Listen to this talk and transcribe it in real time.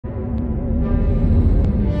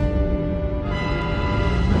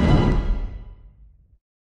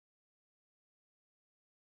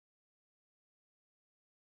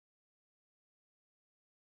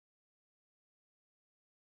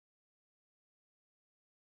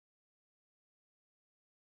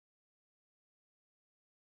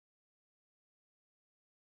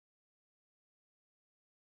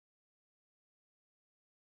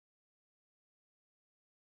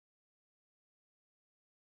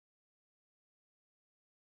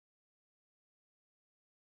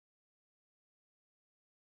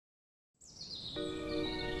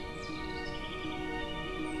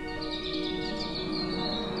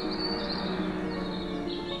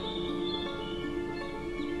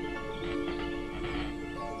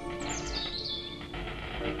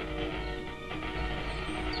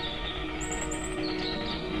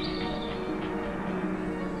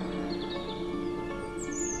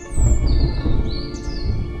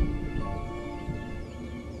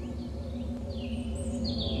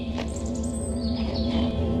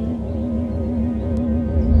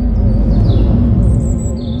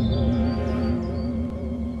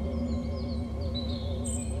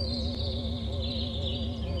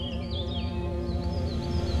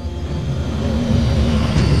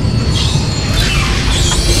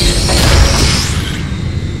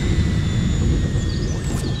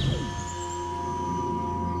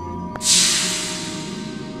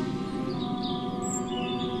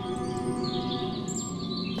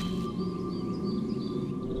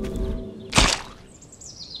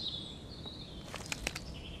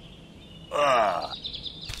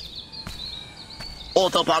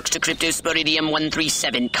Orthopox to Cryptosporidium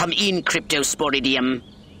 137. Come in, Cryptosporidium.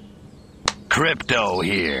 Crypto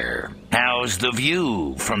here. How's the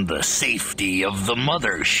view from the safety of the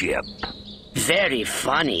mothership? Very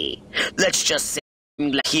funny. Let's just say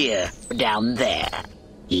here, down there.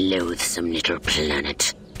 Loathsome little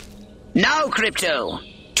planet. Now, Crypto,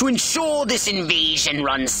 to ensure this invasion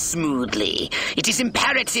runs smoothly, it is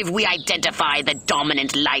imperative we identify the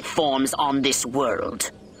dominant life forms on this world.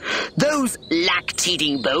 Those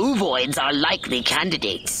lactating bovoids are likely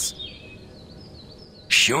candidates.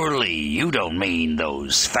 Surely you don't mean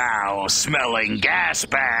those foul-smelling gas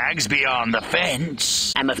bags beyond the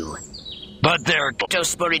fence? I'm a fool. But they're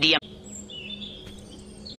Cryptosporidium.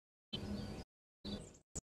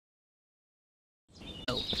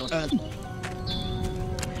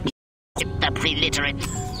 The preliterate.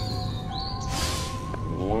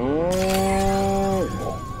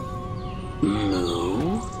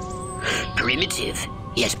 Moo. Primitive,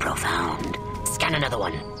 yet profound. Scan another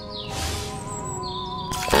one.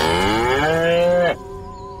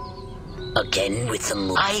 Again with the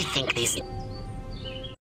moo. I think these...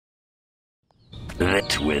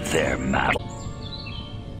 That with their mouth.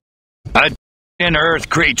 In Earth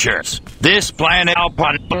creatures. This planet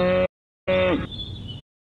upon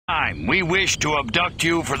time, we wish to abduct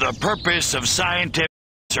you for the purpose of scientific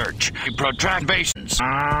research. Protractations.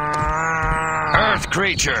 Earth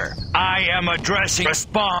creature, I am addressing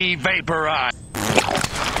response vaporize.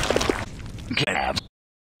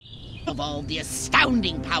 Evolved the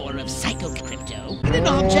astounding power of psycho-crypto in an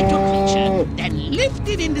object or creature, then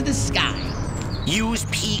lifted into the sky. Use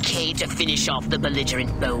PK to finish off the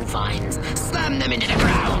belligerent bovines. Slam them into the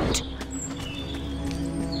ground.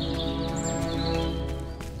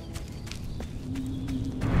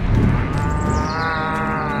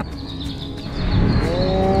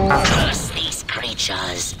 Curse these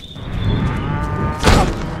creatures.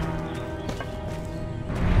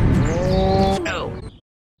 Oh.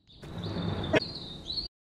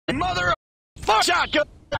 Mother of fuck shotgun!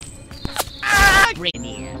 Bring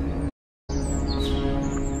here.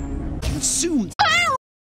 Consumed.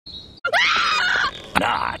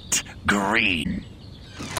 Not green.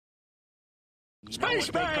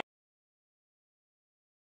 Spaceman!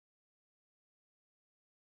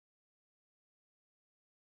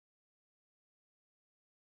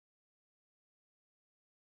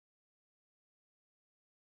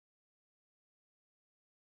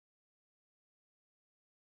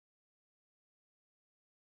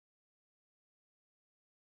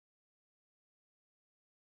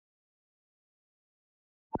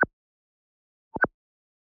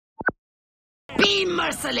 Be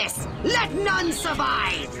merciless! Let none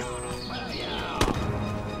survive!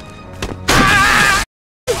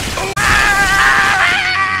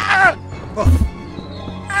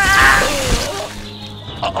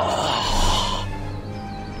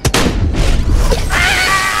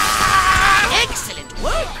 Excellent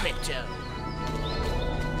work, Crypto!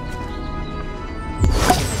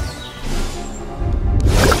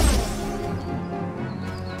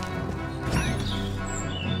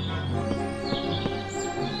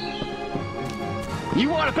 You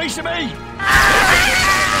want a piece of me? You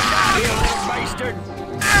bastard!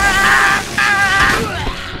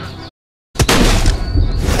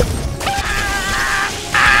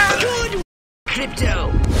 Good, Crypto!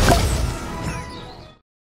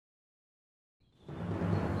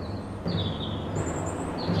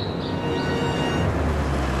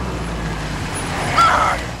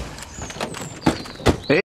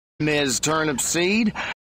 Hey, Ms. Turnip Seed.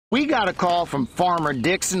 We got a call from Farmer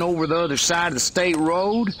Dixon over the other side of the state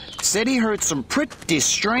road. Said he heard some pretty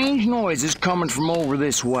strange noises coming from over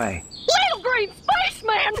this way. Little green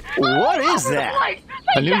spaceman! What is that?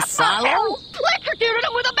 A new silo? Electrocuted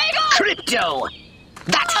him with a big old... Crypto!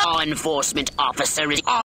 That law enforcement officer is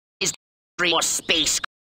always for space.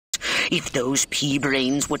 If those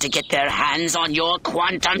pea-brains were to get their hands on your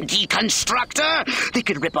quantum deconstructor, they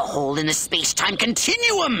could rip a hole in the space-time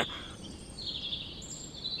continuum!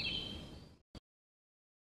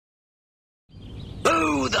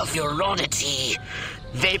 Oh, the furonity!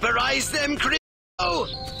 Vaporize them, Crypto!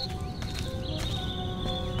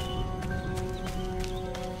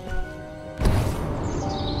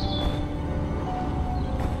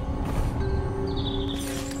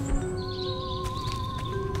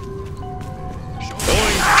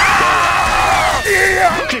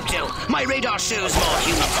 Crypto, my radar shows more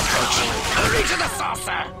humans approaching. Hurry to the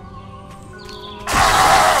saucer!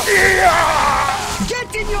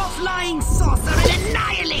 Get in your flying saucer and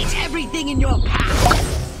annihilate everything in your path!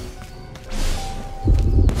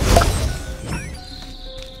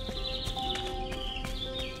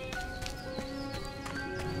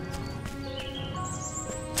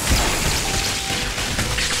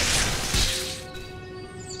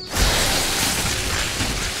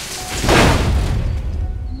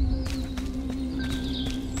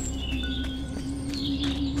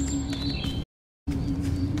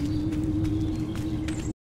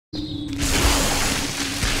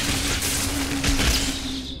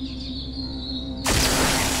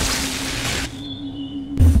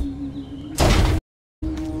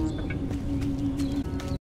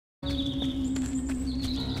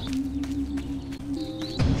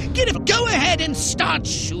 Go ahead and start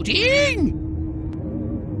shooting!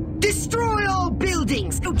 Destroy all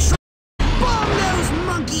buildings! Bomb those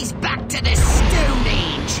monkeys back to the Stone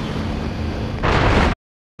Age!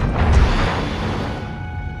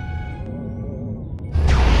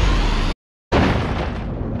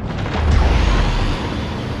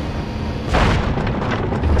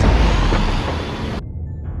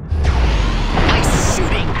 Nice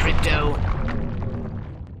shooting, Crypto!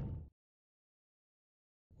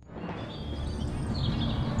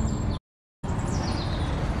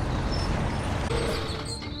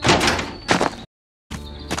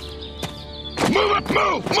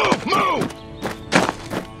 Move!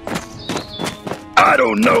 I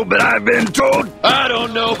don't know, but I've been told.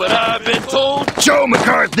 Joe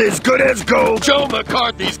McCarthy's good as gold.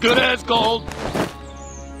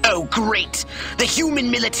 Oh, great! The human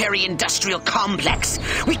military-industrial complex!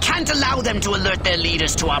 We can't allow them to alert their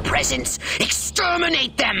leaders to our presence!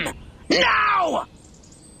 Exterminate them! Now!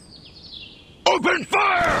 Open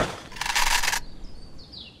fire!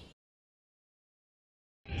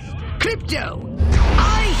 Crypto!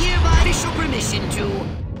 I hereby issue permission to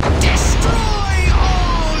destroy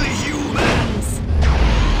all humans!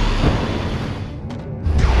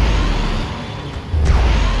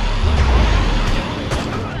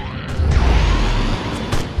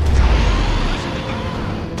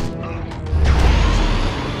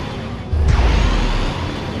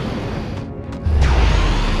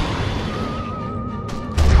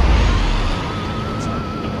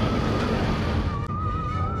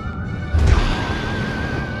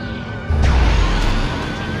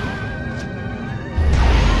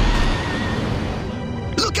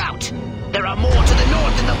 There are more to the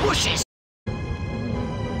north in the bushes!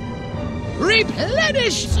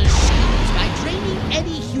 Replenish the shields by draining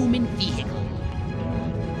any human vehicle.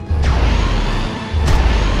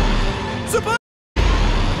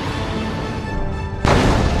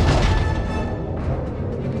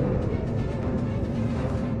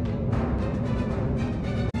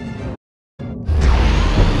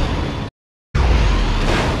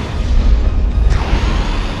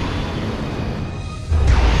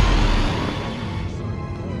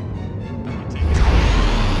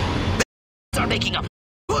 Are making a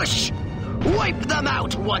push! Wipe them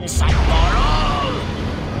out once and for all!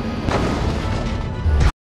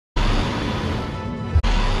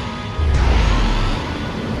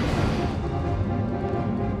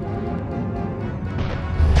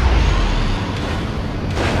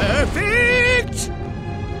 Perfect!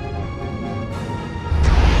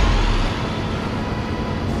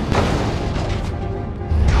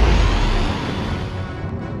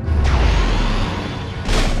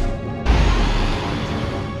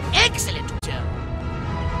 Excellent, Joe!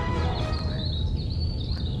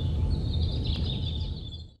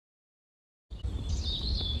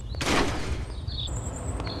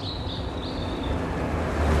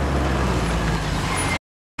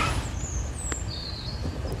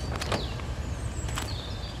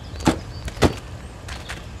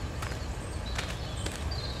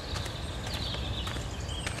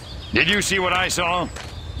 Did you see what I saw?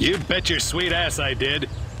 You bet your sweet ass I did.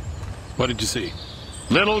 What did you see?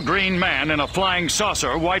 Little green man in a flying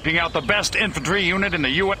saucer wiping out the best infantry unit in the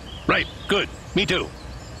U.S. Right, good. Me too.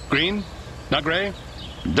 Green? Not gray?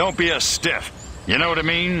 Don't be a stiff. You know what it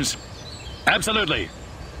means? Absolutely.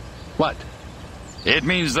 What? It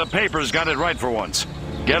means the paper's got it right for once.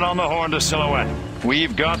 Get on the horn to Silhouette.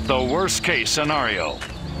 We've got the worst case scenario.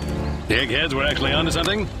 The eggheads were actually onto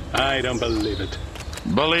something? I don't believe it.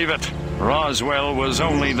 Believe it, Roswell was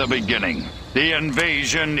only the beginning. The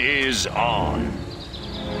invasion is on.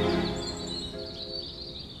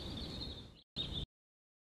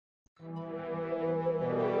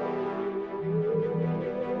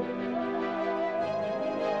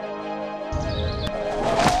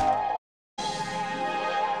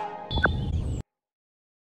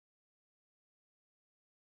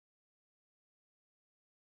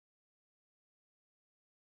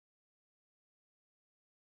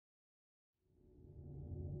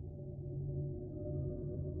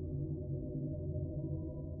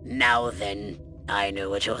 Now then, I know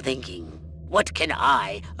what you're thinking. What can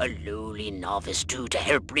I, a lowly novice, do to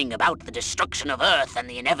help bring about the destruction of Earth and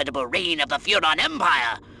the inevitable reign of the Furon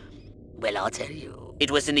Empire? Well, I'll tell you.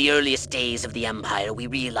 It was in the earliest days of the Empire we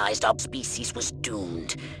realized our species was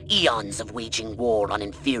doomed. Eons of waging war on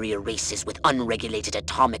inferior races with unregulated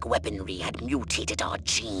atomic weaponry had mutated our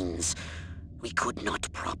genes. We could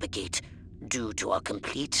not propagate due to our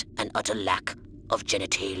complete and utter lack of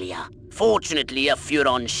genitalia. Fortunately, a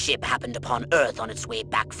Furon ship happened upon Earth on its way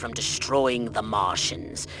back from destroying the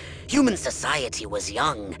Martians. Human society was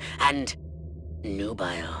young and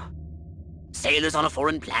nubile. Sailors on a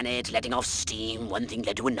foreign planet letting off steam, one thing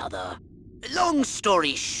led to another. Long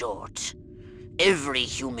story short, every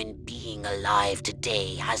human being alive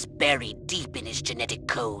today has buried deep in his genetic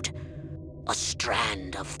code a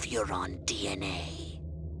strand of Furon DNA.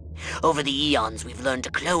 Over the eons, we've learned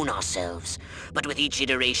to clone ourselves, but with each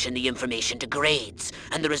iteration, the information degrades,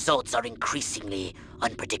 and the results are increasingly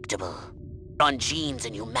unpredictable. Furon genes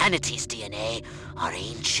in humanity's DNA are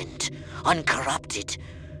ancient, uncorrupted.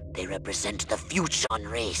 They represent the future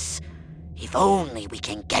race. If only we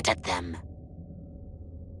can get at them.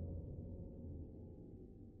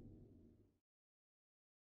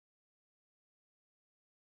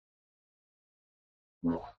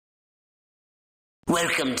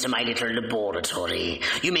 Welcome to my little laboratory.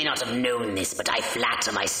 You may not have known this, but I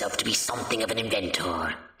flatter myself to be something of an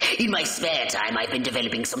inventor. In my spare time, I've been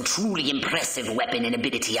developing some truly impressive weapon and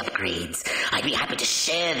ability upgrades. I'd be happy to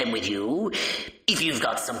share them with you. If you've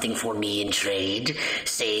got something for me in trade,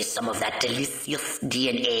 say some of that delicious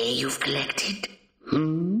DNA you've collected.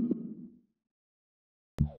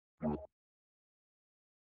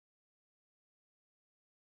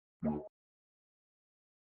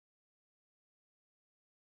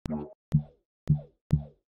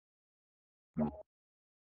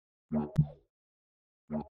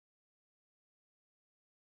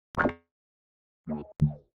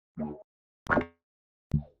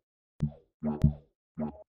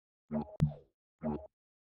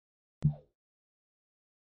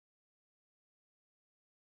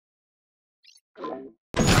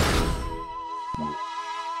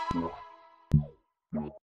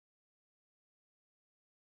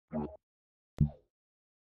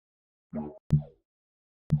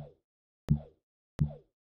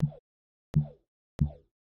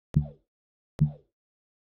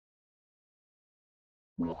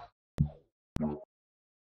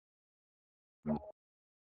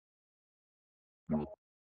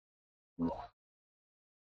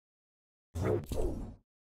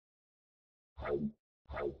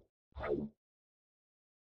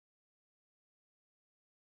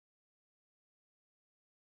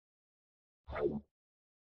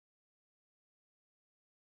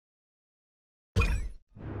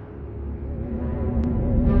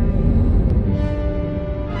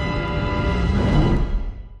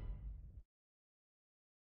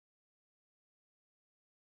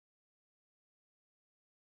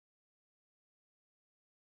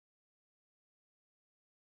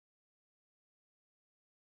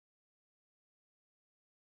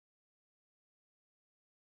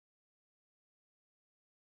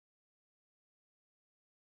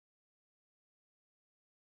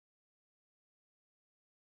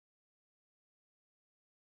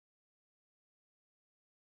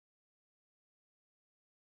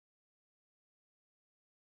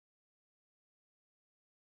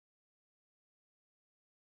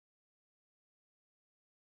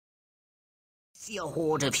 See a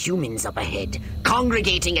horde of humans up ahead,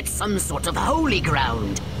 congregating at some sort of holy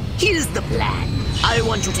ground. Here's the plan. I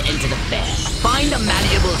want you to enter the fair, find a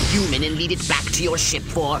malleable human and lead it back to your ship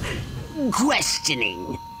for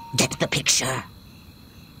questioning. Get the picture?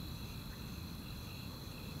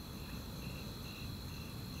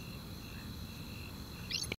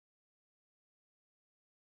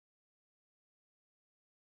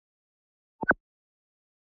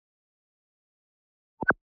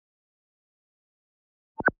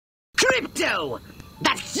 Crypto!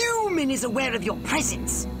 That human is aware of your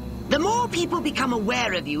presence. The more people become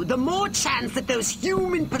aware of you, the more chance that those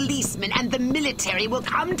human policemen and the military will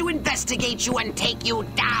come to investigate you and take you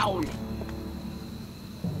down.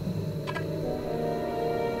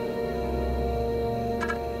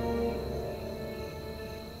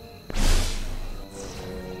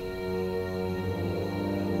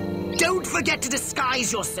 Don't forget to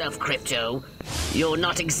disguise yourself, Crypto. You're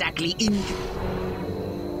not exactly in...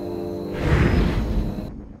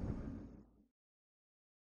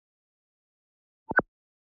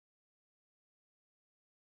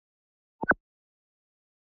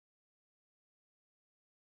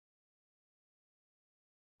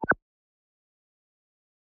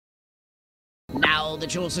 Now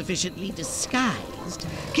that you're sufficiently disguised,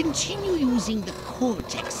 continue using the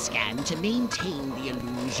cortex scan to maintain the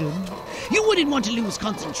illusion. You wouldn't want to lose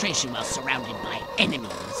concentration while surrounded by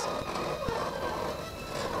enemies.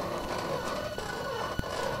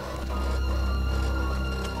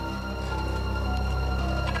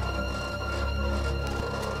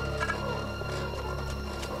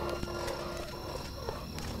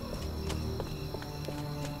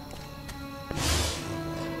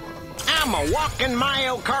 I'm a walking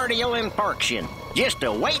myocardial infarction, just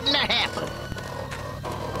a waiting to happen.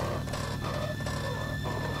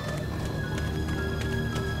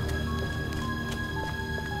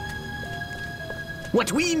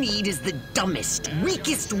 What we need is the dumbest,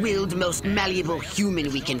 weakest-willed, most malleable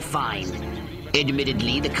human we can find.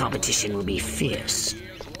 Admittedly, the competition will be fierce.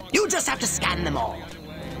 You just have to scan them all.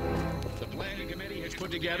 The planning committee has put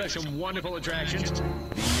together some wonderful attractions. The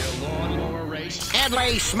lawnmower race.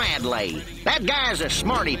 Adley Smadley. That guy's a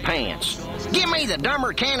smarty pants. Give me the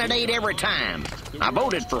dumber candidate every time. I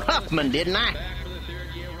voted for Huffman, didn't I?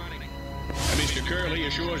 Mr. Curley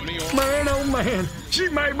assures me all... Man, oh man, she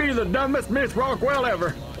may be the dumbest Miss Rockwell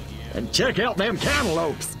ever. And check out them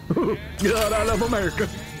cantaloupes. God, I love America.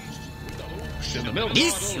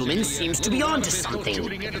 This human seems to be onto something.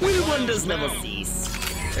 Will wonders never cease.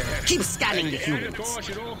 Keep scanning the humans.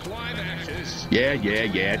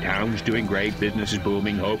 Yeah. Town's doing great. Business is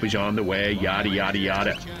booming. Hope is on the way. Yada, yada,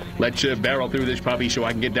 yada. Let's barrel through this puppy so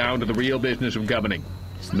I can get down to the real business of governing.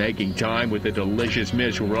 Making time with the delicious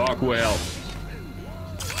Miss Rockwell.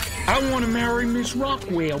 I want to marry Miss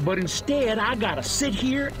Rockwell, but instead I gotta sit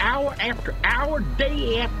here hour after hour,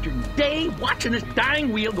 day after day, watching this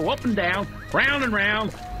dying wheel go up and down, round and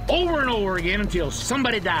round, over and over again until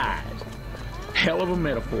somebody dies. Hell of a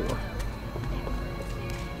metaphor.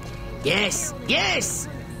 Yes!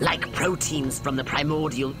 Like proteins from the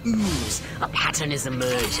primordial ooze, a pattern is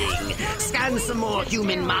emerging. Scan some more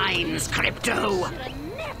human minds, Crypto. I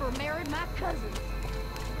never married my cousin.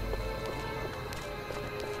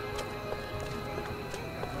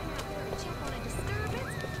 Check on a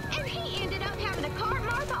disturbance, and he ended up having a cart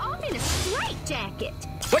Martha off in a straitjacket.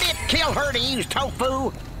 Would it kill her to use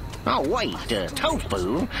tofu? Oh, wait,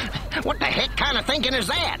 tofu? What the heck kind of thinking is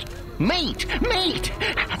that? Meat!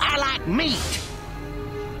 I like meat!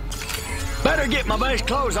 Better get my best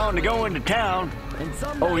clothes on to go into town.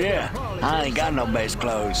 Oh yeah, I ain't got no best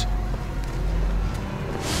clothes.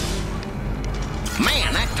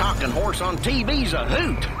 Man, that talking horse on TV's a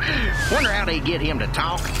hoot. Wonder how they get him to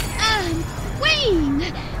talk. Queen!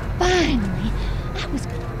 Finally, I was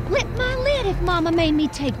gonna flip my lid if Mama made me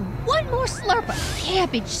take one more slurp of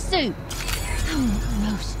cabbage soup. I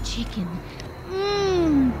want roast chicken.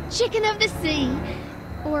 Chicken of the sea.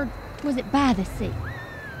 Or was it by the sea?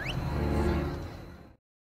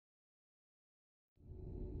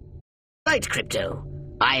 Right, Crypto.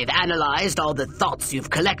 I've analyzed all the thoughts you've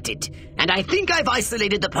collected, and I think I've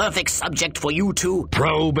isolated the perfect subject for you to...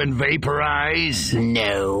 Probe and vaporize?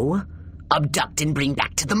 No. Abduct and bring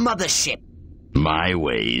back to the mothership. My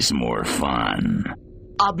way's more fun.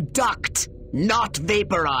 Abduct, not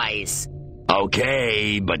vaporize.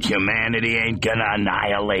 Okay, but humanity ain't gonna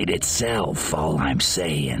annihilate itself, all I'm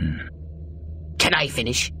saying. Can I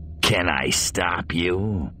finish? Can I stop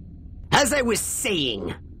you? As I was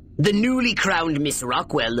saying, the newly crowned Miss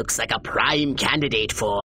Rockwell looks like a prime candidate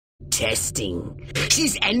for testing.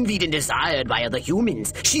 She's envied and desired by other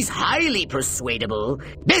humans. She's highly persuadable.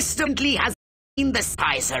 Distantly has seen the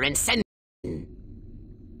spies her and sent.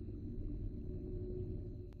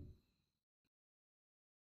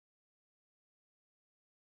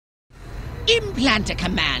 Implant a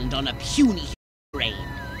command on a puny brain.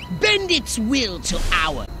 Bend its will to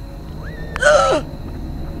our.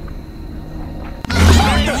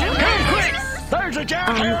 There's a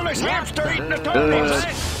giant hairless hamster eating a turtle.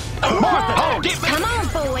 Martha, get me. Come on,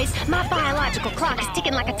 boys. My biological clock is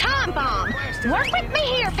ticking like a time bomb. Work with me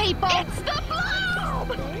here, people. It's the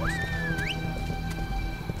blob!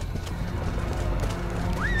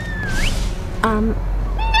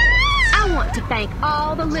 I want to thank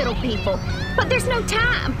all the little people, but there's no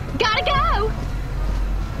time. Gotta go.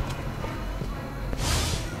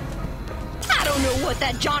 I don't know what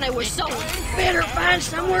that Johnny was so... Better find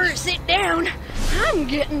somewhere to sit down. I'm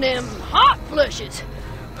getting them hot flushes.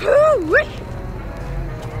 Hoo-wee!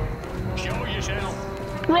 Show yourself.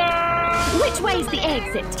 Which way's the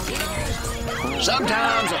exit?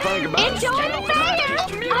 Sometimes I think about it. Enjoy the fair!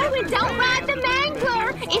 Oh, and don't ride the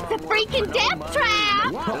mangler! It's a freaking death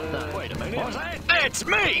trap! Wait a minute. It's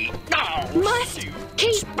me! No! Must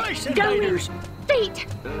keep going. Feet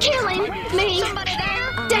killing me.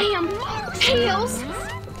 Damn heels.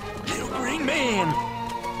 Little green man.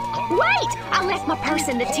 Wait! I left my purse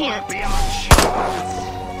in the tent.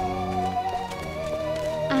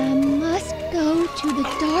 I must go to the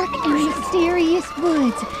dark and mysterious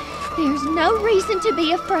woods. There's no reason to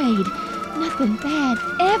be afraid. Nothing bad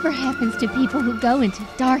ever happens to people who go into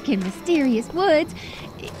dark and mysterious woods,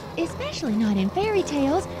 especially not in fairy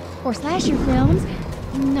tales or slasher films.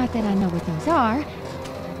 Not that I know what those are.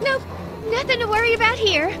 Nope, nothing to worry about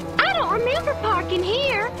here. I don't remember parking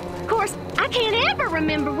here. Of course, I can't ever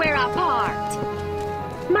remember where I parked.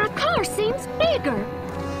 My car seems bigger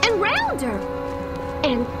and rounder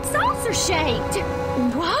and saucer-shaped.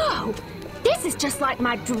 Whoa! This is just like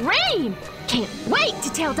my dream! Can't wait to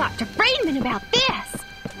tell Dr. Friedman about this!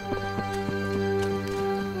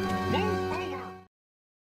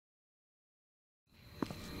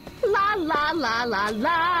 La la la la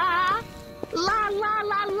la. La la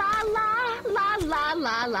la la la. La la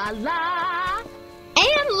la la la.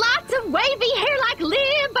 And lots of wavy hair like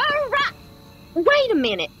Libera. Wait a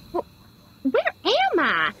minute. Where am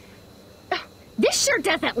I? This sure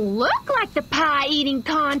doesn't look like the pie eating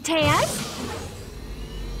contest.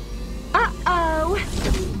 Uh-oh.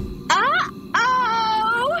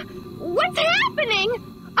 Uh-oh! What's happening?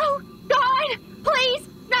 Oh, God, please,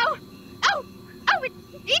 no. Oh, it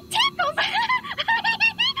tickles.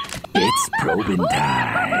 It's probing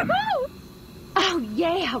time. Oh,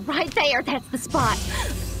 yeah, right there. That's the spot.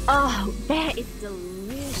 Oh, that is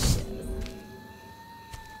delicious.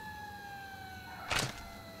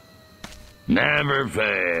 Never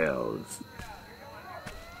fails.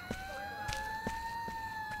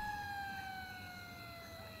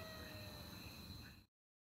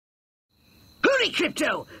 Hurry,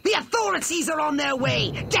 Crypto! The authorities are on their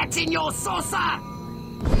way! Get in your saucer!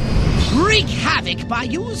 Wreak havoc by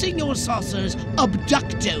using your saucer's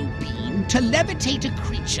abducto beam to levitate a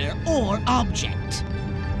creature or object.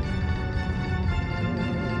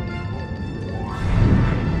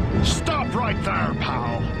 Stop right there,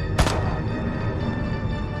 pal.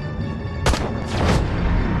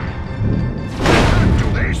 Can't do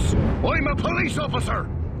this. I'm a police officer.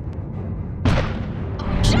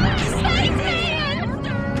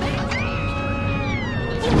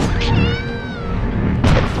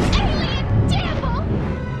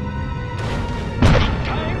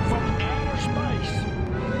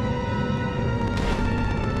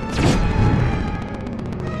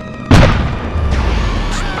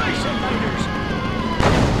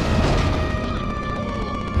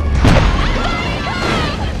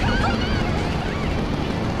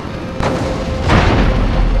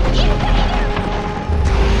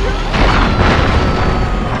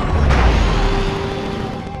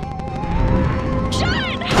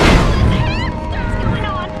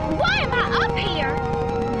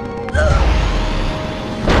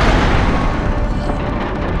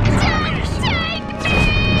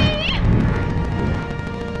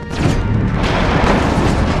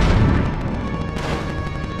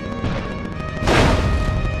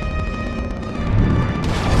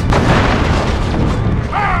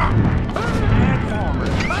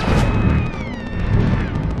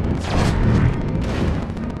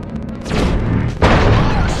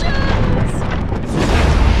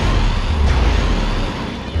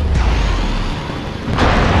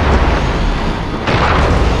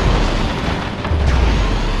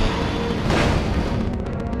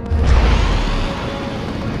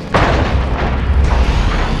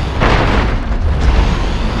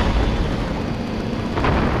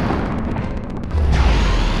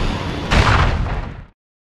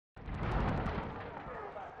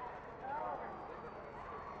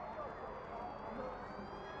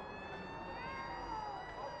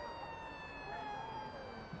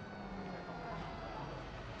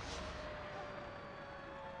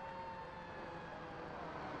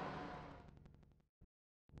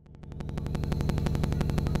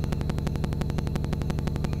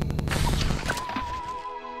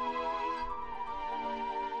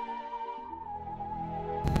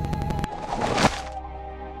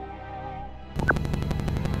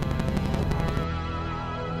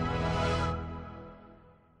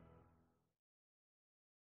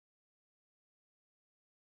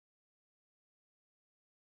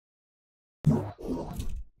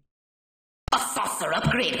 A saucer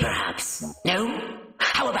upgrade, perhaps? No?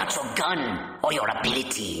 How about your gun or your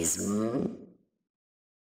abilities?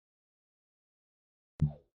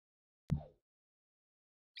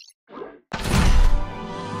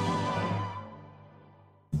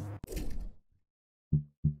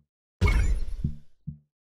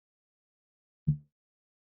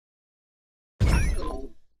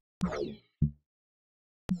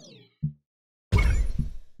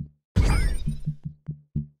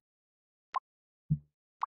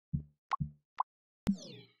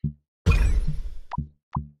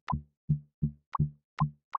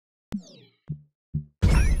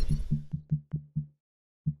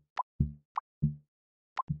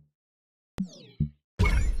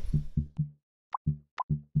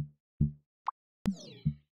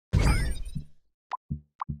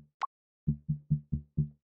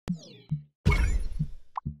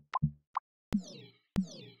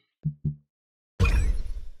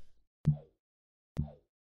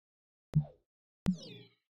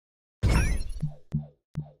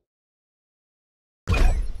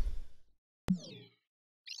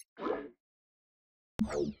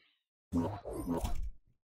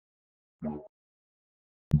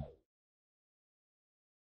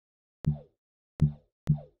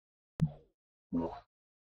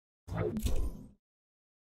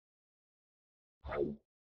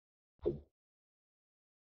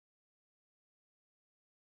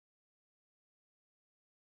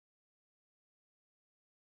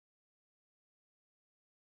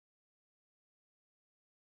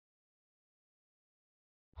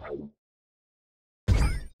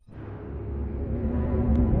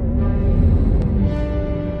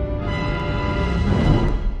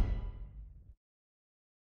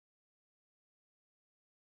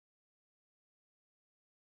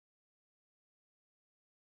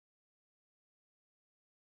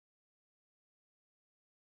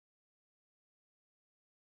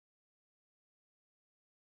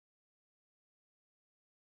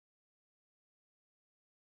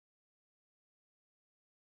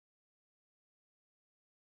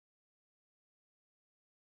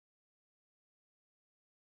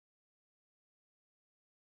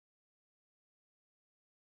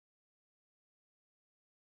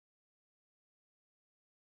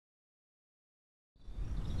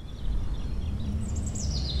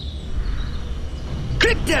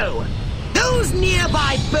 Crypto! Those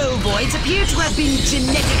nearby bovoids appear to have been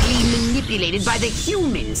genetically manipulated by the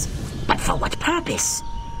humans. But for what purpose?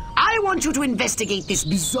 I want you to investigate this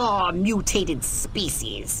bizarre mutated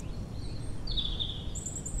species.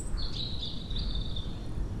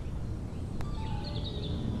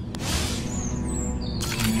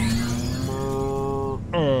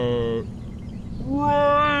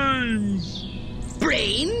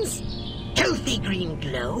 Brains? Healthy green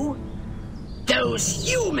glow? Those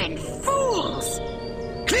human fools!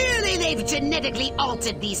 Clearly they've genetically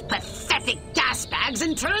altered these pathetic gas bags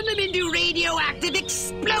and turned them into radioactive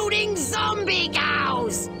exploding zombie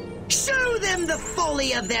cows! Show them the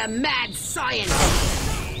folly of their mad science!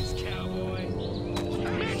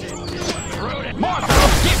 Martha,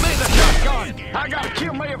 get me the shotgun! I gotta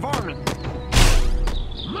kill me a varmint!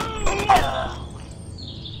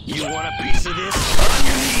 You want a piece of this? On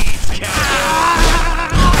your knees, cowboy!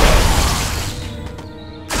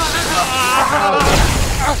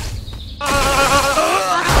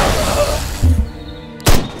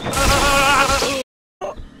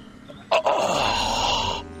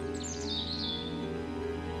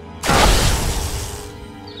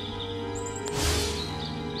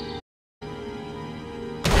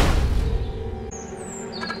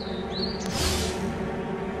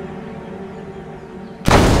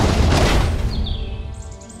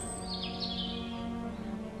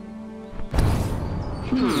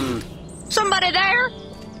 Somebody there?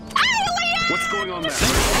 What's going on there?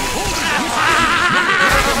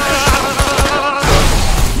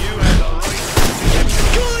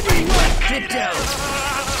 Good work, Crypto!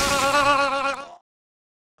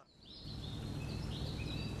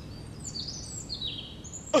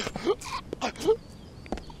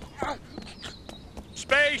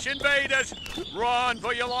 Space invaders! Run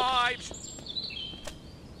for your lives!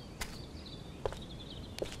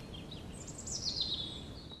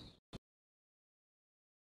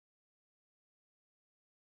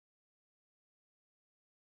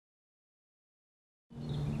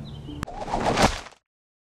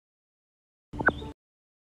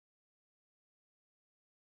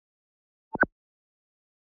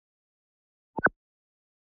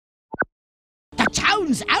 The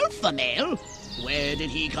town's alpha male? Where did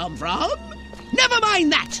he come from? Never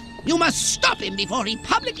mind that! You must stop him before he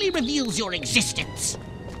publicly reveals your existence.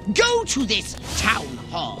 Go to this town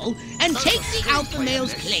hall and take the alpha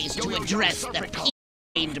male's place to address the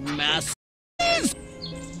pea-brained masses.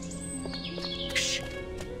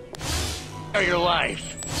 Your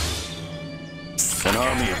life. An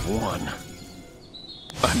army of one.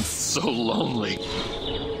 I'm so lonely.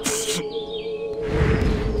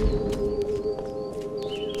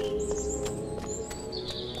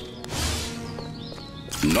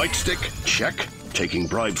 Nightstick, check. Taking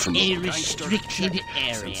bribe from A local restricted gangster, check.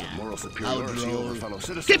 area. Sense of moral superiority over fellow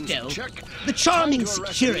citizens, Crypto, check. the charming Time to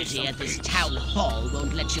arrest security me at this someplace. town hall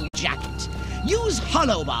won't let you jack it. Use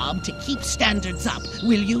Holobob to keep standards up,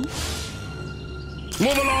 will you?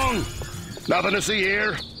 Move along! Nothing to see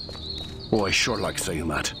here. Oh, I sure like saying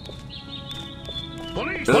that.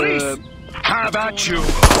 Police! Police! How about you? You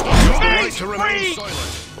have the right to remain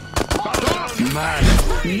silent. Man.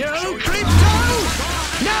 No, Crypto!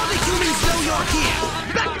 Now the humans know you're here!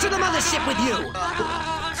 Back to the mothership with you!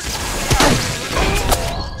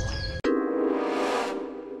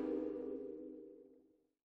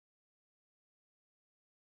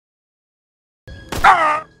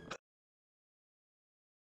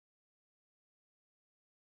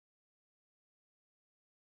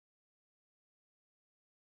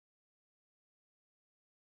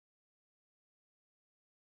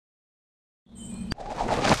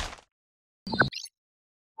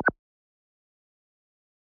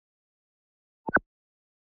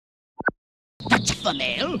 alpha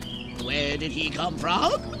male? Where did he come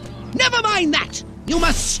from? Never mind that! You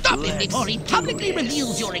must stop him before he publicly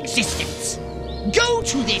reveals your existence. Go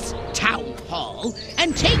to this town hall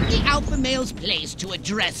and take the alpha male's place to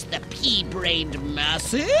address the pea-brained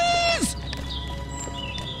masses.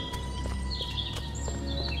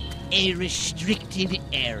 A restricted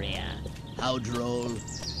area. How droll.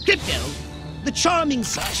 Crypto, the charming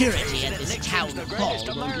security at this town hall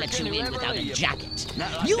won't let you in without a jacket.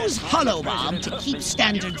 Use Holobomb to keep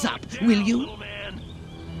standards up, will you?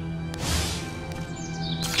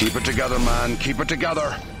 Keep it together, man. Keep it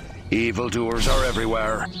together. Evildoers are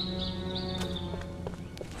everywhere.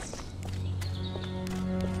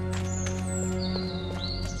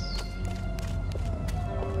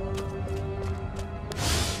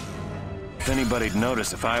 If anybody'd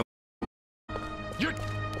notice if I...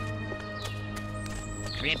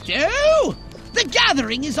 Crypto! The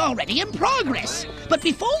gathering is already in progress. But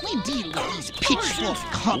before we deal with these pitchfork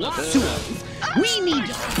connoisseurs, we need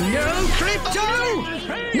to... No,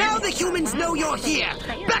 Crypto! Now the humans know you're here!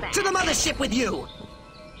 Back to the mothership with you!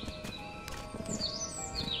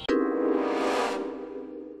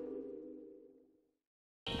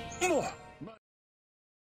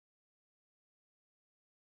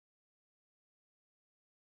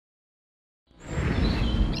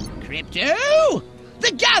 Crypto!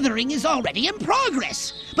 The gathering is already in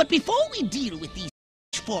progress. But before we deal with these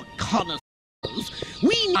pitchfork connoisseurs,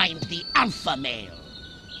 we find the alpha male.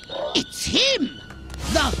 It's him!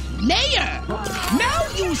 The mayor! Now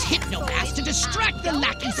use Hypnoblast to distract the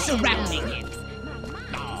lackeys surrounding him.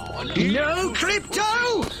 No,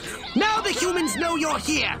 Crypto! Now the humans know you're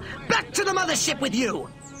here! Back to the mothership with you!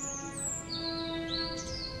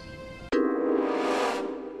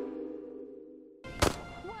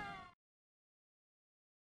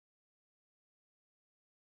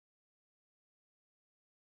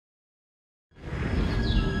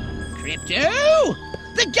 Crypto!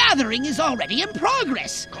 The gathering is already in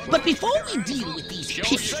progress. But before we deal with these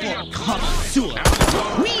pitchfork connoisseurs,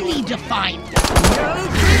 we need to find... No,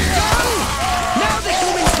 Crypto! Now the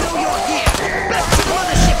humans know you're here! Back to the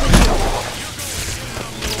mothership with you!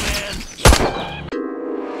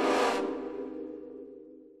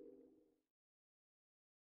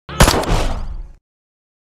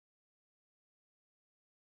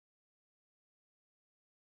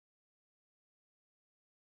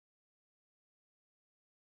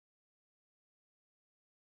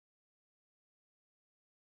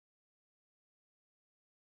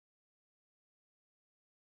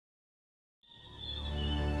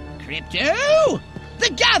 Crypto!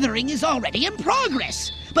 The gathering is already in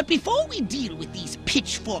progress. But before we deal with these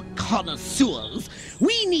pitchfork connoisseurs,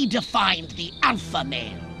 we need to find the alpha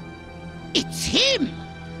male. It's him!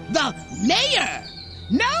 The mayor!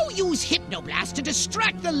 Now use Hypnoblast to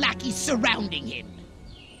distract the lackeys surrounding him.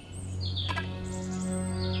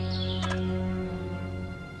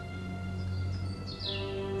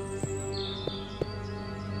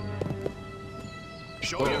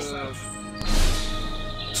 Show yourself.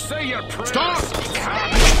 Say your prayers. Stop!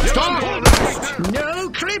 Stop! No,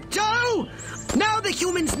 Crypto! Now the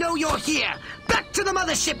humans know you're here! Back to the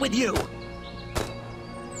mothership with you!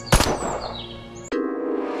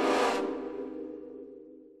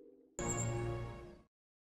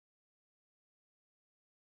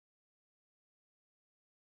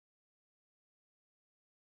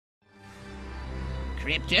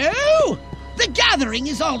 Crypto! The gathering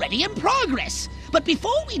is already in progress. But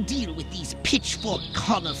before we deal with these pitchfork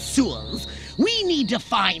connoisseurs, we need to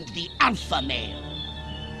find the alpha male.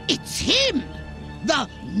 It's him! The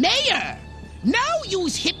mayor! Now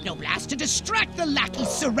use Hypnoblast to distract the lackeys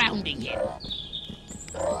surrounding him.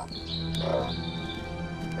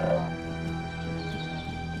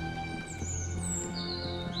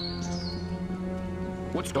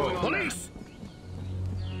 What's going on? Police!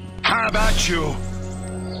 How about you?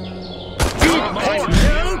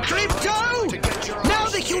 No, Crypto! Now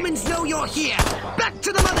the humans know you're here! Back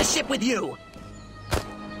to the mothership with you!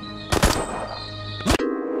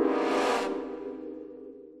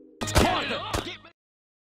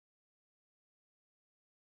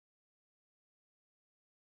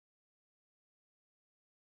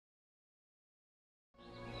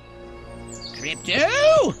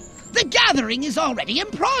 Crypto! The gathering is already in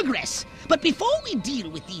progress. But before we deal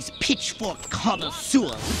with these pitchfork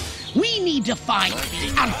connoisseurs, we need to find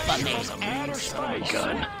the alpha male.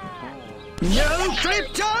 No,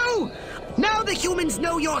 Crypto! Now the humans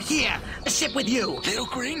know you're here! A ship with you! Little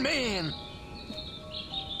green man.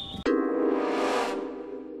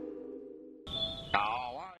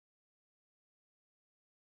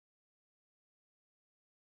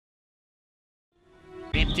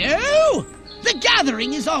 Crypto! The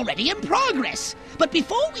gathering is already in progress. But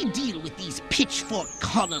before we deal with these pitchfork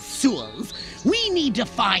connoisseurs, we need to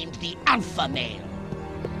find the alpha male.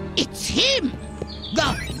 It's him!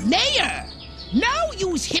 The mayor! Now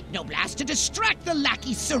use Hypnoblast to distract the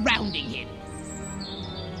lackeys surrounding him.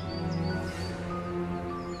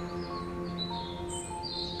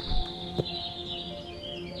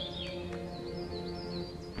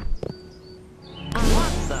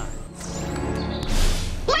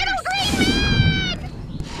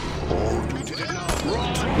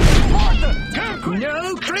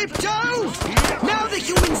 No, Crypto! Now the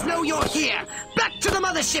humans know you're here! Back to the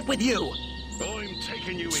mothership with you! I'm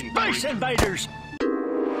taking you in. Space invaders!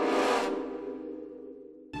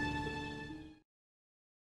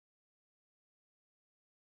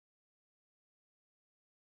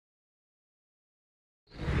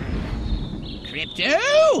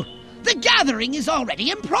 Crypto! The gathering is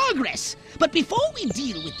already in progress. But before we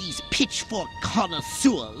deal with these pitchfork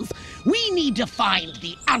connoisseurs, we need to find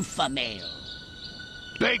the alpha male.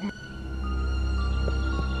 Big.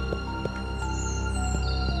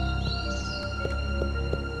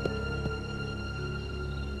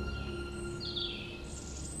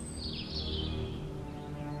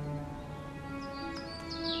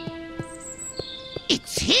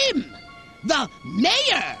 It's him! The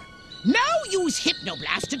mayor! Now use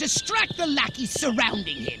Hypnoblast to distract the lackeys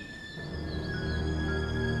surrounding him.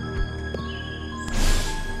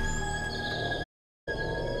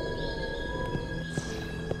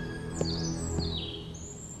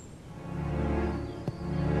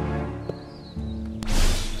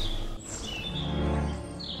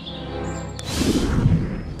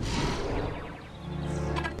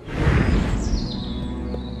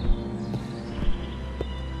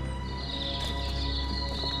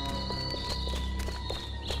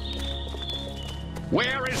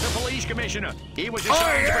 Where is the police commissioner? He was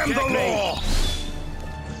assigned to protect me. Law.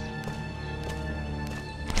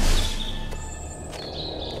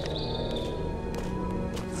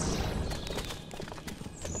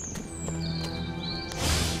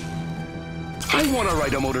 I want to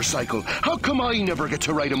ride a motorcycle. How come I never get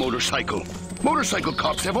to ride a motorcycle? Motorcycle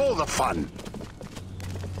cops have all the fun.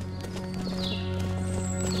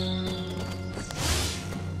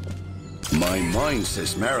 My mind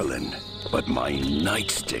says Marilyn, but my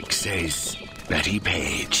nightstick says Betty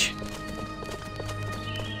Page.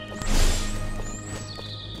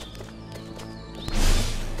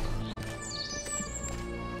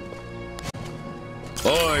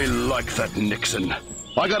 I like that Nixon.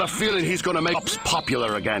 I got a feeling he's gonna make cops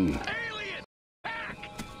popular again.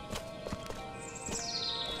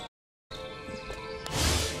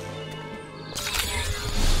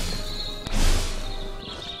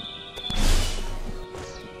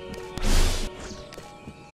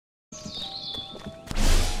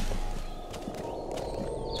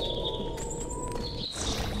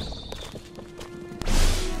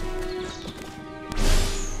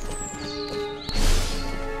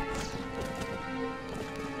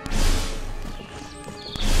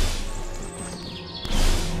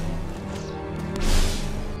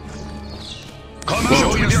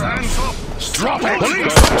 Show your hands up! Drop it!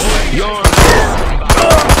 You're...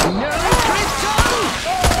 No, Crypto!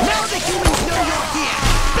 Now the humans know you're here!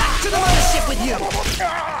 Back to the mothership with you!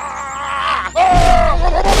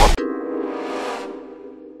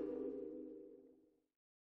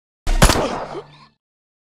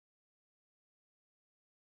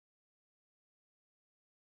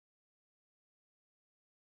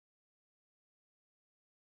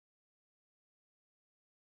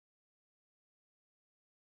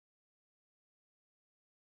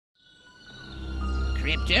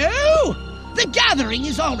 Crypto! The gathering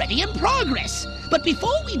is already in progress. But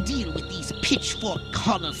before we deal with these pitchfork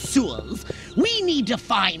connoisseurs, we need to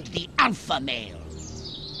find the alpha male.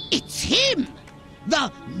 It's him!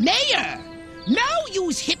 The mayor! Now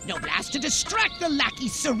use Hypnoblast to distract the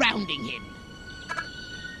lackeys surrounding him.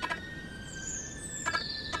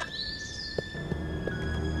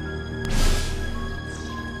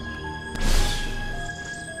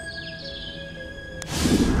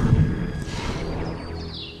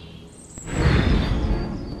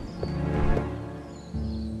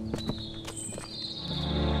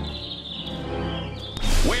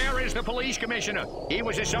 The police commissioner. He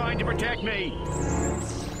was assigned to protect me.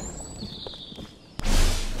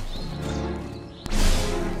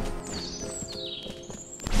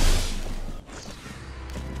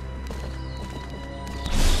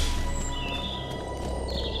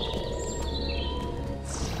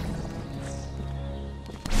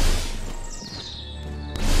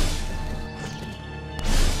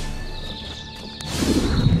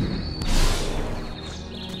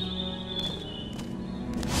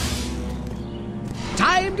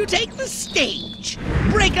 take the stage.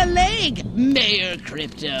 Break a leg, Mayor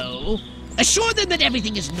Crypto. Assure them that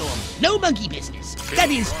everything is normal. No monkey business. That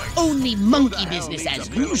is, only monkey business as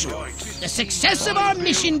usual. The success of our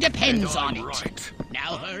mission depends on it.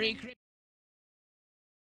 Now hurry, Crypto.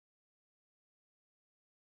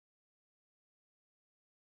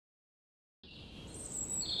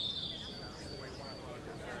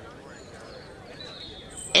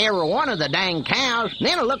 Every one of the dang cows,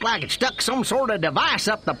 then it looked like it stuck some sort of device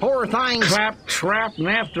up the poor thing's... Clap, trap, and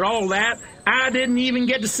after all that, I didn't even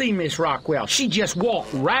get to see Miss Rockwell. She just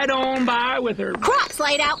walked right on by with her... Crops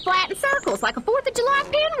laid out flat in circles like a 4th of July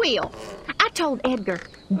pinwheel. I told Edgar,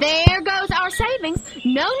 there goes our savings.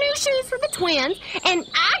 No new shoes for the twins, and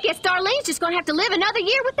I guess Darlene's just going to have to live another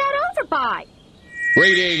year with that overbite.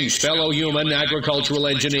 Greetings, fellow human agricultural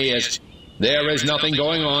engineers. There is nothing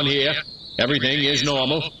going on here. Everything is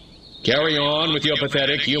normal. Carry on with your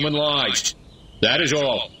pathetic human lives. That is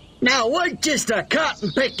all. Now, wait just a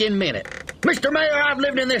cotton-picking minute. Mr. Mayor, I've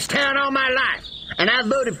lived in this town all my life, and I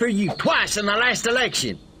voted for you twice in the last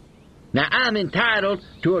election. Now, I'm entitled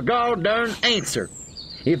to a gall-darn answer.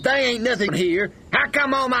 If they ain't nothing here, how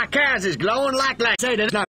come all my cows is glowing like say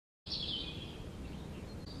that?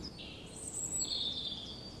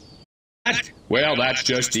 Well, that's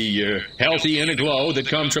just the healthy inner glow that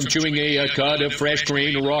comes from chewing a cud of fresh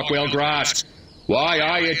green Rockwell grass. Why,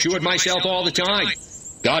 I chew it myself all the time.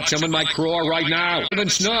 Got some in my craw right now. Even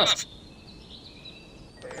snuff.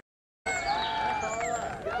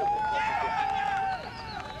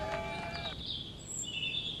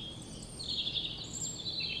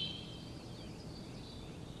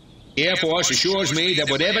 Air Force assures me that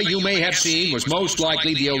whatever you may have seen was most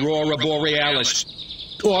likely the Aurora Borealis.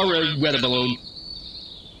 Or a weather balloon.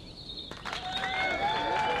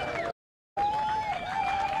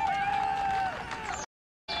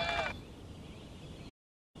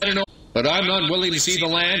 I don't know, but I'm not willing to see the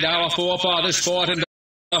land our forefathers fought and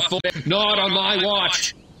not on my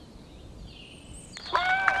watch.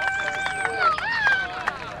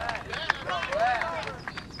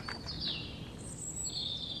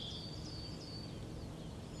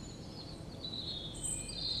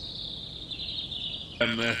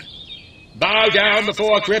 Bow down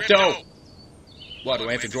before Crypto. What, do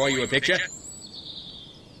I have to draw you a picture?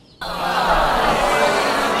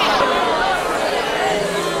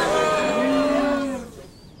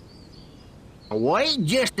 Wait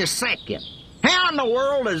just a second. How in the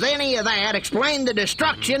world does any of that explain the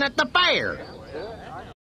destruction at the fair?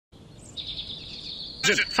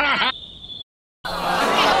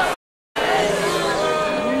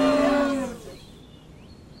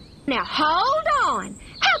 Now, hold on.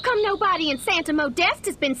 How come nobody in Santa Modeste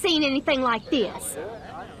has been seeing anything like this?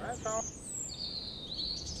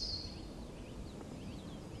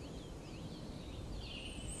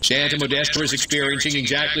 Santa Modesta is experiencing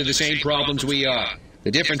exactly the same problems we are.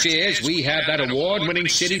 The difference is we have that award-winning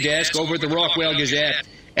city desk over at the Rockwell Gazette,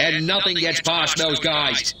 and nothing gets past those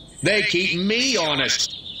guys. They keep me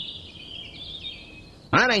honest.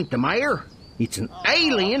 That ain't the mayor. It's an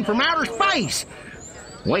alien from outer space.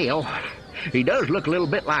 Well, he does look a little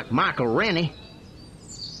bit like Michael Rennie.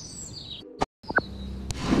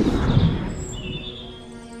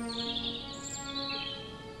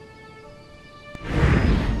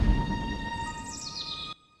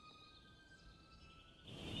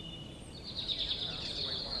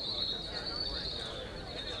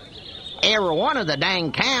 Every one of the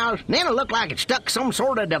dang cows, then it looked like it stuck some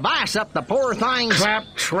sort of device up the poor thing's... Clap,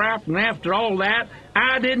 trap, and after all that,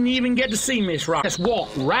 I didn't even get to see Miss Rock. Just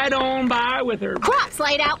walked right on by with her... Crops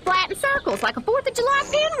laid out flat in circles like a 4th of July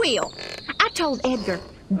pinwheel. I told Edgar,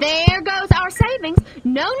 there goes our savings.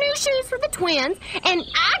 No new shoes for the twins, and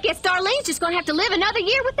I guess Darlene's just going to have to live another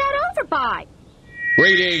year with that overbite.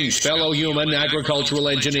 Greetings, fellow human agricultural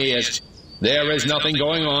engineers. There is nothing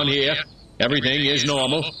going on here. Everything is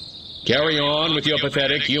normal. Carry on with your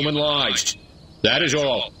pathetic human lives. That is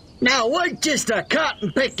all. Now, wait just a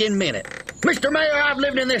cotton-picking minute. Mr. Mayor, I've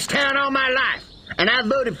lived in this town all my life, and I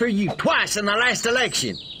voted for you twice in the last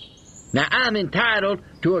election. Now, I'm entitled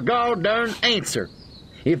to a gall-darn answer.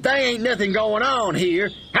 If they ain't nothing going on here,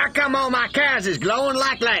 how come all my cows is glowing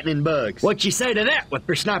like lightning bugs? What you say to that,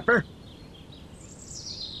 whippersnapper?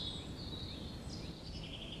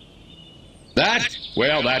 That?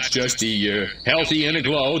 Well, that's just the healthy inner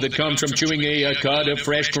glow that comes from chewing a cud of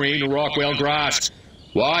fresh green Rockwell grass.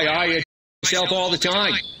 Why, I chew myself all the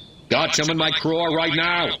time. Got some in my craw right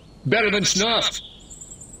now. Better than snuff.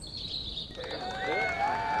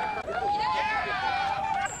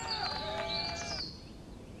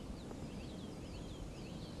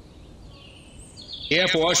 Air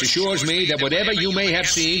Force assures me that whatever you may have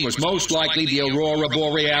seen was most likely the Aurora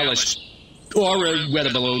Borealis. Or a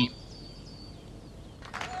weather balloon.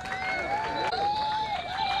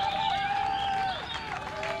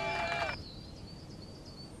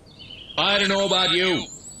 I don't know about you,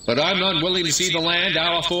 but I'm not willing to see the land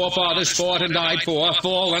our forefathers fought and died for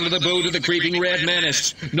fall under the boot of the creeping red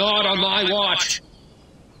menace. Not on my watch.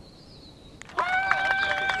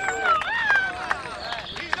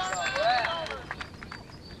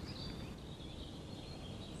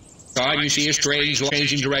 You see a strange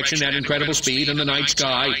changing direction at incredible speed in the night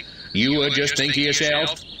sky. You would just think to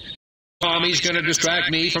yourself, Tommy's going to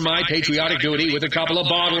distract me from my patriotic duty with a couple of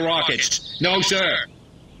bottle rockets. No, sir.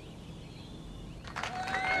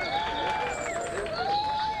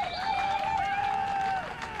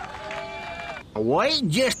 Wait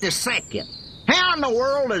just a second. How in the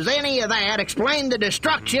world does any of that explain the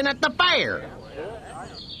destruction at the fair?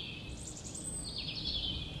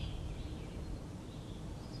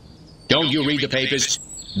 Don't you read the papers?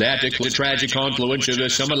 That the tragic confluence of the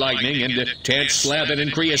summer lightning and the tents slathered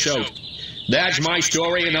in creosote. That's my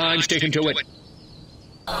story, and I'm sticking to it.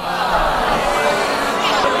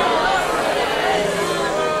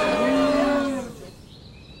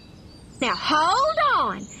 Now hold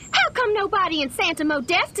on. How come nobody in Santa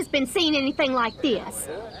Modeste has been seeing anything like this?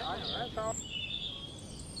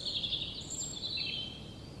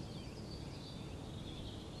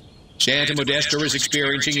 Santa Modeste is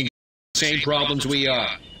experiencing the same problems we are.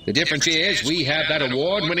 The difference is we have that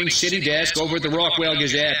award-winning city desk over at the Rockwell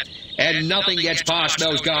Gazette, and nothing gets past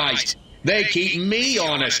those guys. They keep me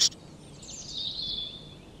honest.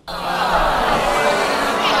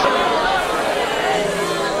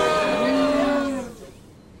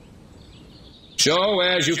 So,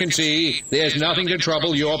 as you can see, there's nothing to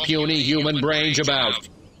trouble your puny human brains about.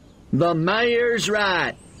 The mayor's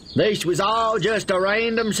right. This was all just a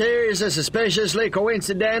random series of suspiciously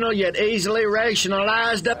coincidental yet easily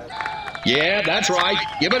rationalized... Yeah, that's right.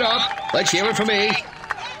 Give it up. Let's hear it from me.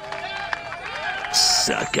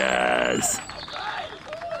 Suckers.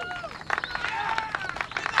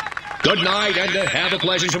 Good night, and have a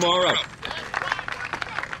pleasant tomorrow.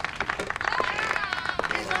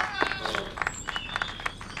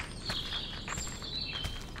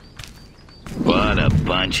 What a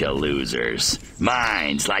bunch of losers.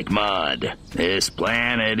 Minds like mud. This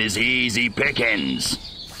planet is easy pickings.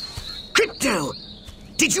 Crypto!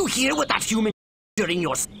 Did you hear what that human during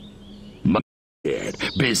your...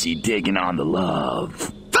 Busy digging on the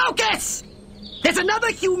love. Focus! There's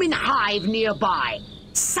another human hive nearby.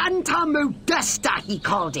 Santa Modesta, he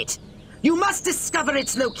called it. You must discover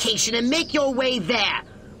its location and make your way there.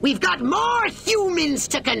 We've got more humans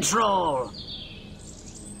to control.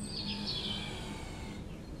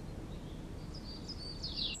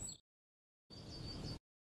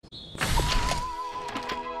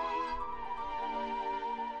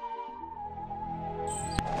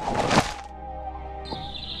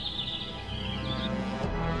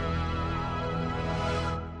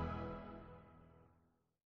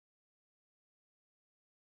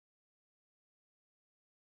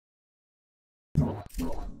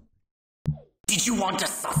 Did you want a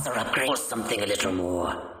saucer upgrade or something a little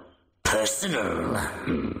more personal?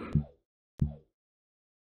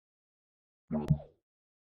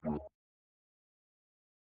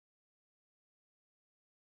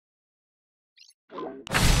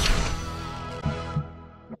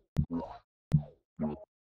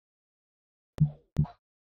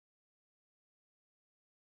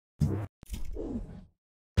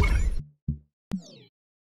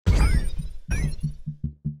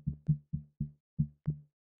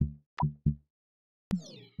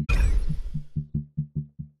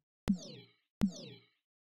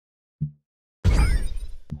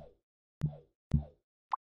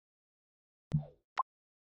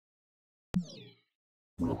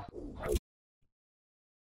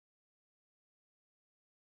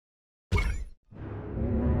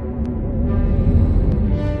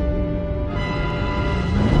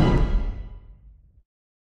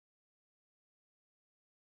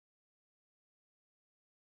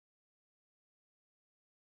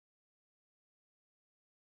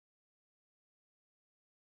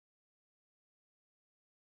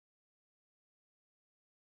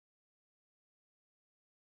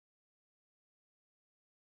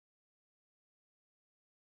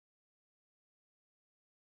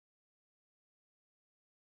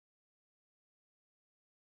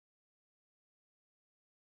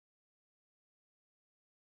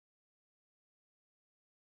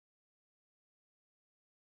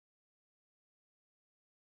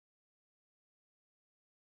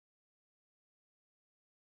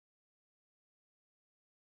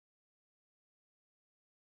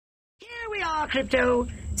 we are, Crypto.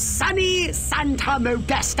 Sunny Santa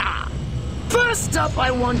Modesta. First up, I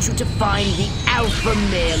want you to find the alpha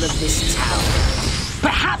male of this town.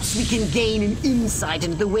 Perhaps we can gain an insight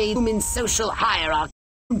into the way human social hierarchy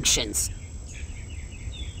functions.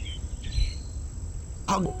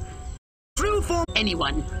 True for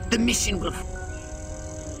anyone, the mission will...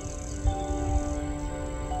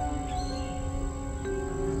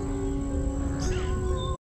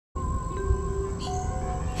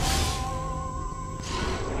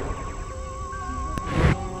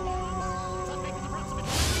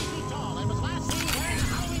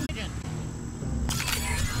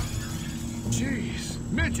 Jeez,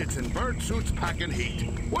 midgets in bird suits packing heat.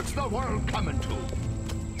 What's the world coming to?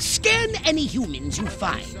 Scan any humans you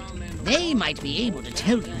find. They might be able to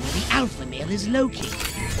tell you where the alpha male is located.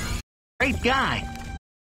 Great guy.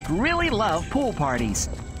 Really love pool parties.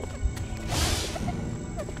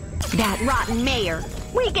 That rotten mayor.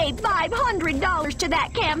 We gave $500 to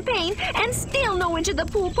that campaign and still no one to the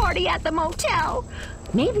pool party at the motel.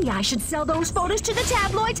 Maybe I should sell those photos to the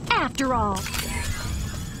tabloids after all.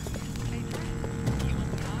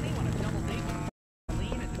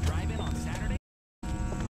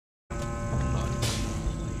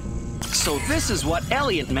 So this is what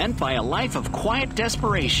Elliot meant by a life of quiet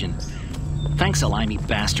desperation. Thanks, a limey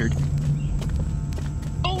bastard.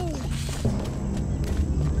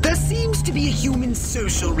 There seems to be a human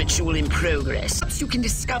social ritual in progress. Perhaps you can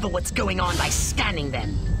discover what's going on by scanning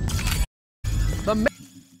them.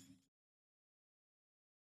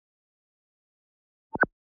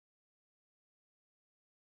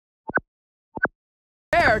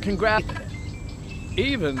 Mayor can grab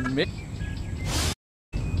even me.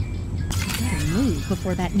 Move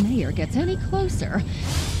before that mayor gets any closer.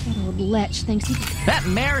 That old lech thinks he... That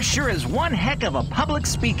mayor sure is one heck of a public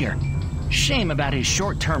speaker. Shame about his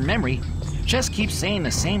short-term memory. Just keeps saying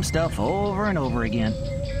the same stuff over and over again.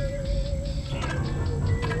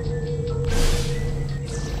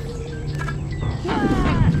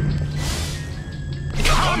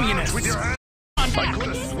 Communist! With your hand on I could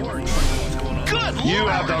have sworn what's going on. Good You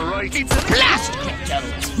Lord. have the right. It's a blast, Crypto!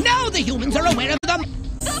 Now the humans are aware of them!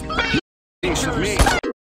 Piece of me.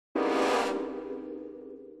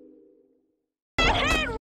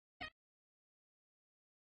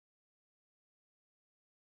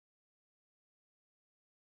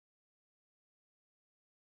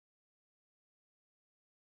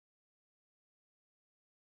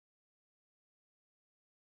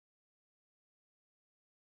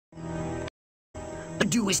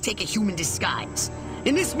 Do is take a human disguise.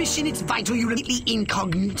 In this mission, it's vital you remain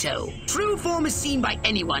incognito. True form is seen by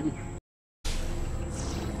anyone.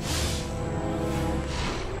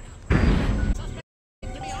 To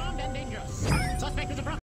be armed and dangerous. Suspect is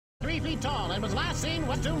approximately 3 feet tall and was last seen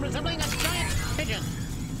was soon resembling a giant pigeon.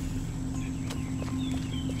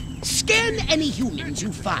 Scan any humans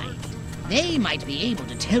you find. They might be able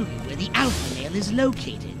to tell you where the alpha male is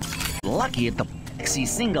located. Lucky at the sexy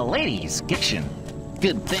single ladies kitchen.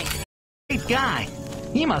 Good thing. Great guy.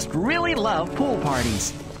 He must really love pool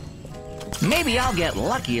parties. Maybe I'll get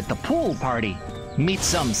lucky at the pool party. Meet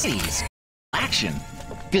some cities. Action.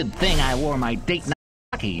 Good thing I wore my date night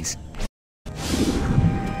khakis.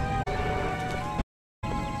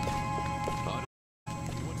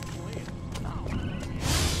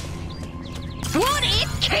 Would it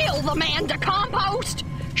kill the man to compost?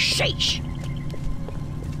 Sheesh.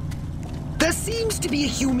 There seems to be a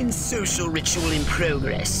human social ritual in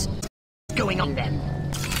progress. What's going on then?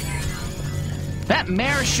 That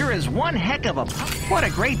mayor sure is one heck of a... What a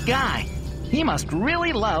great guy. He must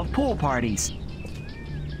really love pool parties.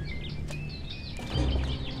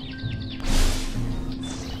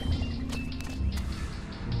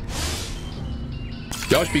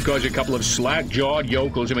 Just because a couple of slack-jawed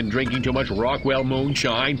yokels have been drinking too much Rockwell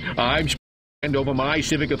moonshine, I'm stand over my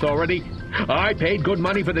civic authority. I paid good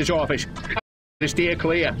money for this office. To steer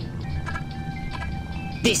clear.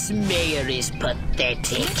 This mayor is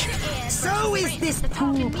pathetic. So is this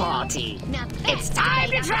pool party. It's time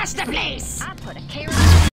to trash the place. I put a carrot.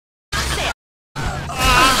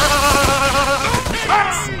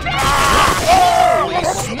 Holy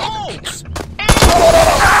smokes!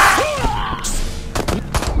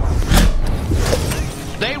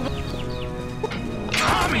 They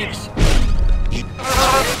communists!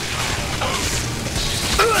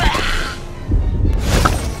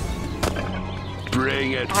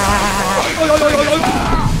 Bring it.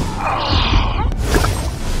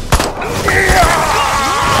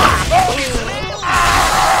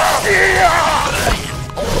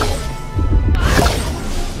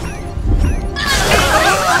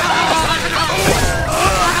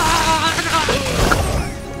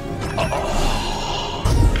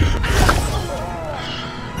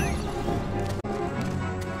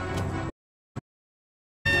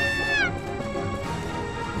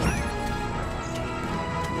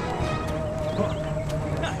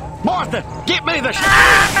 me the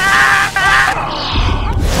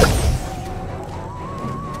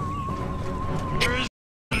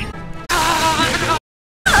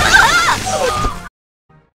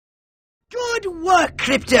Good work,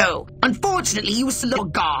 Crypto! Unfortunately, you slow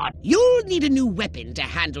God. You'll need a new weapon to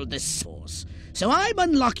handle the source, so I'm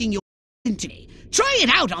unlocking your today. Try it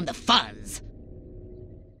out on the fuzz.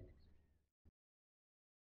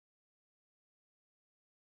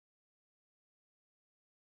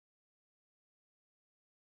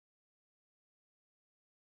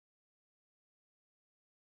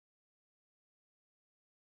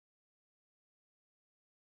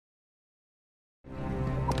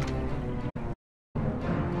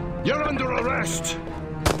 You're under arrest!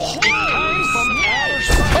 Come from outer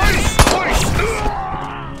space!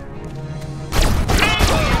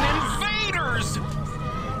 Alien invaders!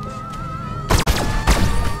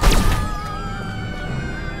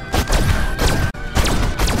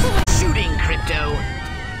 Shooting, Crypto.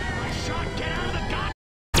 Get out of the god!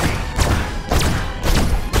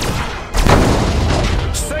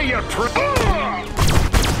 Say your prayer!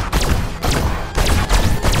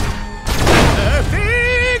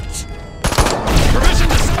 Perfect! Permission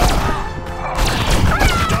to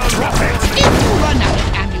Drop it! If you run out of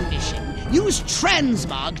ammunition, use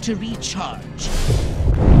transmog to recharge.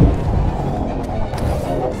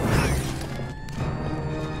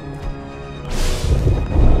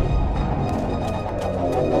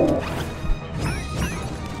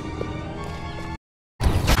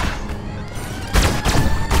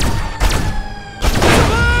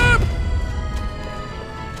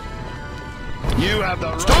 You have the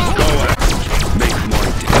right to go ahead. Make more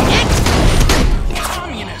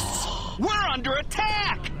communists! We're under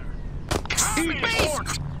attack!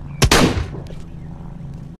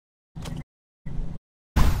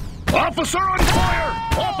 Officer on fire!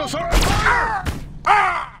 Officer on fire!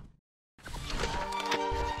 Ah!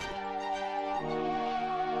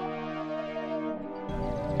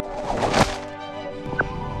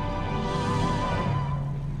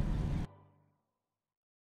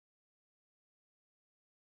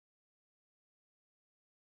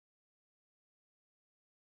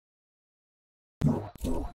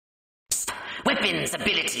 Weapons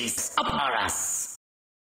abilities upon us.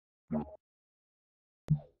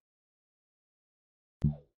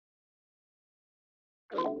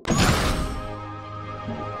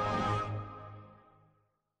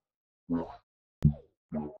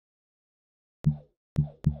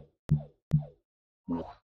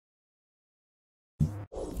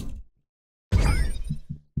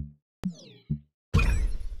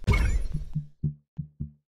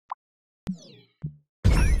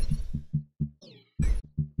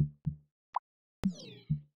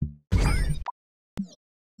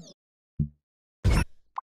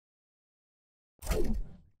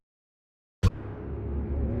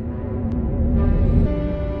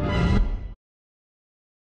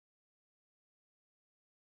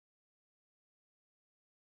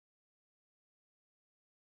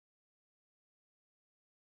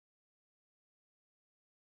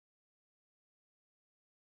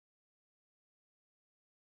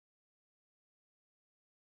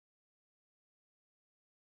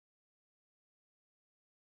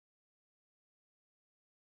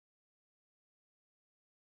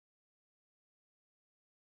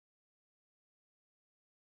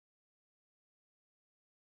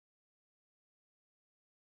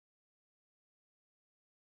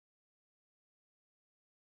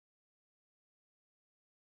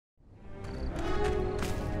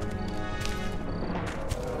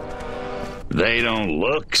 They don't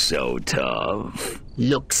look so tough.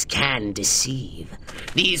 Looks can deceive.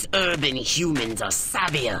 These urban humans are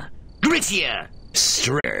savvier, grittier,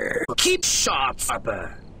 Straight. keep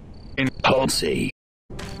sharper. Impulsy.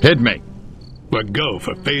 Hit me. We're go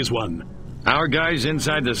for phase 1. Our guys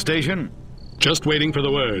inside the station? Just waiting for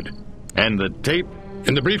the word. And the tape?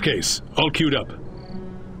 In the briefcase, all queued up.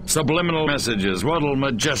 Subliminal messages. What'll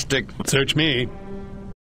majestic... Search me.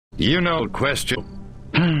 You know question.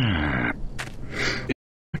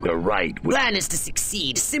 The right... Plan is to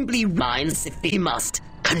succeed. Simply minds if he must.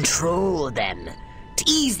 Control them. To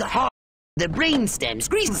ease the heart, the brainstems,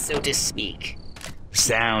 grease, so to speak.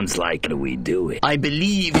 Sounds like we do it. I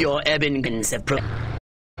believe your Ebengans have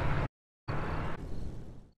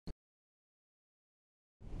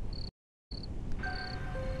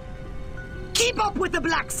Keep up with the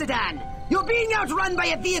black sedan! You're being outrun by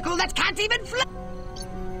a vehicle that can't even fly!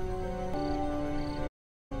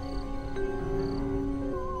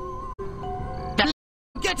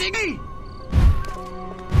 Getting me!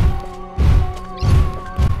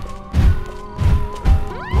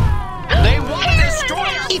 They want to destroy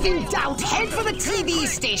us! If in doubt, head for the TV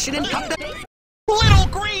station and cut the Little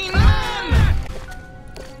green man!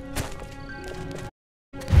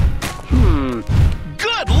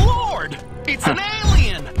 Good lord! It's an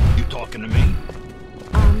alien! You talking to me?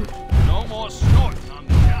 No more snorts on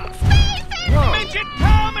the job. Whoa. Midget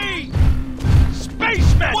Tommy!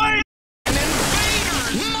 Spaceman! Wait!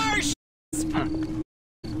 Martians!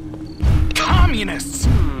 Communists!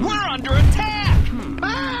 We're under attack!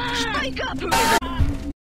 Wake up!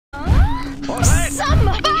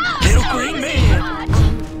 Somebody! Little green man!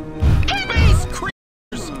 Space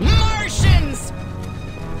creatures! Martians!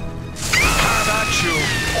 How about you?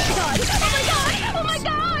 Oh my god! Oh my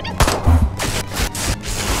god!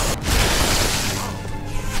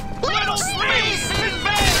 Little space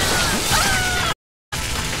invader!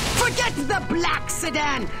 Forget the black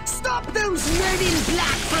sedan! Stop those men in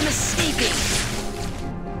black from escaping!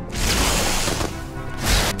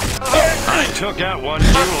 I took out one too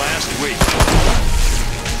last week.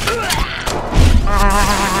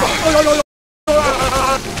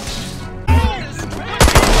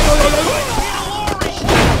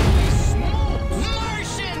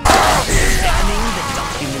 Scanning the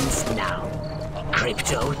documents now.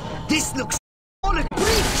 Crypto, this looks all a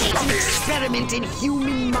briefcase experiment in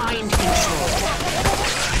human mind control.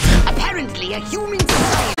 Apparently, a human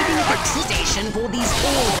society station for these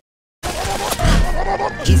all.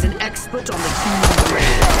 He's an expert on the human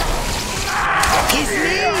brain. His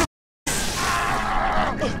name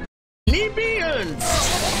Libyans.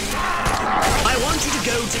 I want you to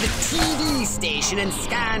go to the TV station and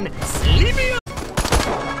scan Libya.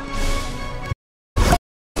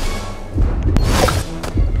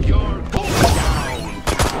 You're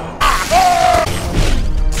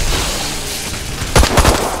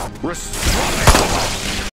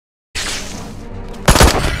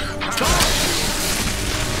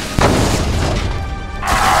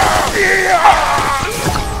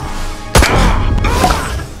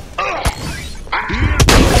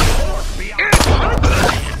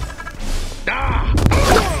down.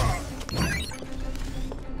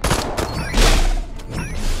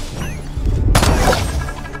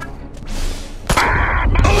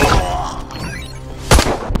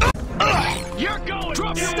 You're going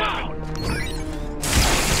down.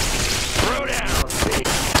 Throw down.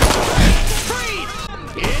 Freeze!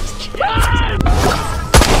 It's Captain.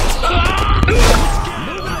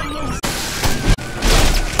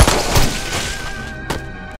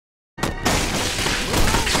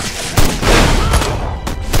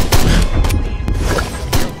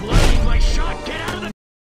 You're blocking my shot. Get out of the.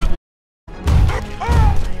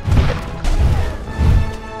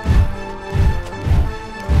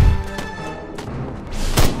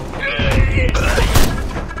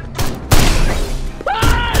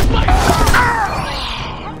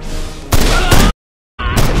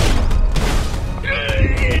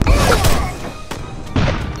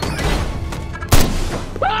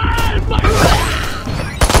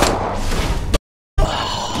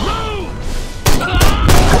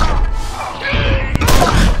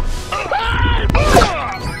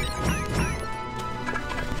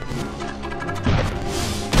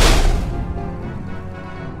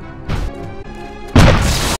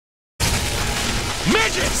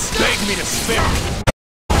 Midgets! Beg me to spare.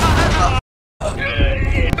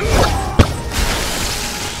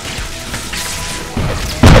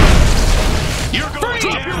 You're going to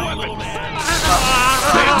drop your weapon.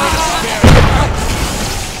 Beg me to spare.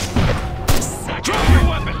 Drop your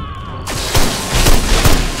weapon.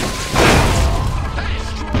 I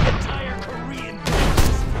destroyed entire Korean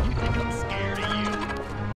bases. You think I'm scared of you?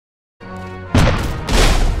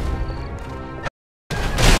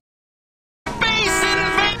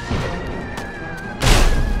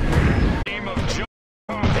 Name of Joe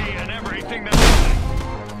Coffee and everything that's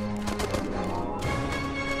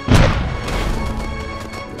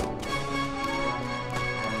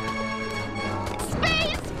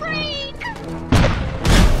Space freak!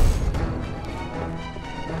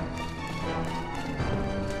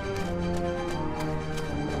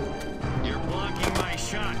 You're blocking my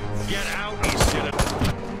shot. Get out, you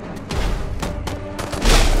citizen.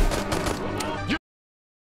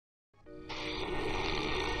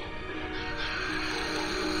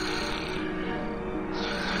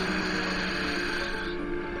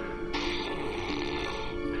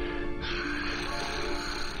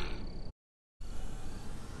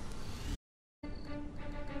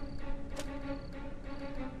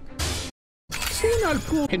 Soon all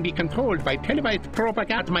pool can be controlled by televised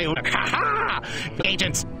propaganda. My own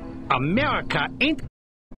agents. America ain't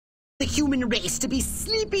The human race to be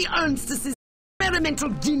Sleepy Ernst's experimental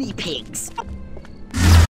guinea pigs.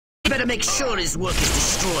 better make sure his work is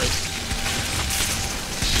destroyed.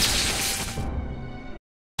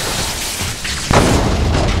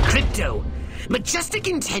 Crypto, Majestic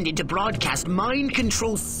intended to broadcast mind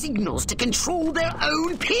control signals to control their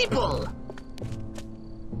own people.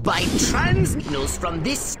 By signals from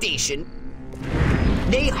this station,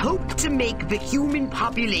 they hope to make the human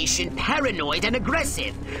population paranoid and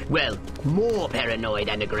aggressive. Well, more paranoid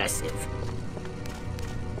and aggressive.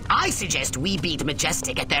 I suggest we beat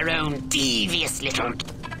Majestic at their own devious little...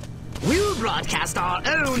 We'll broadcast our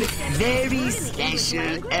own very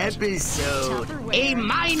special episode. A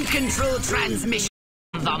mind control transmission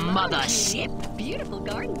from the mothership. Beautiful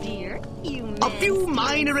garden, dear. A few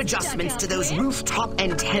minor adjustments to those rooftop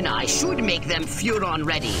antennae should make them Furon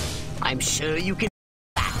ready. I'm sure you can do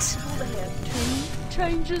that.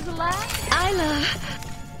 Changes a lot. Isla.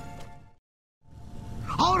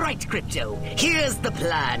 All right, Crypto, here's the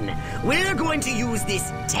plan. We're going to use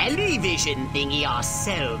this television thingy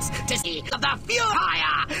ourselves to see the Fury.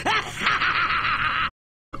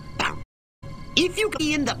 If you can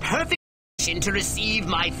be in the perfect position to receive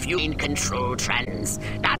my Fury control trends,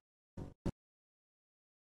 that...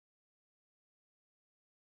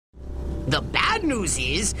 The bad news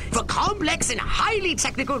is, for complex and highly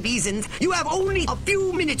technical reasons, you have only a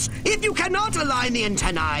few minutes. If you cannot align the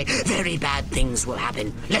antennae, very bad things will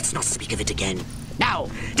happen. Let's not speak of it again. Now,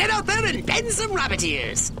 get out there and bend some rabbit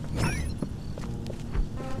ears.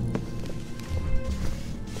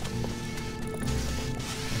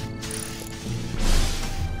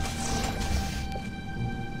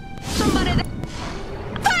 Somebody there.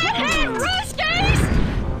 Hey, Rooskies!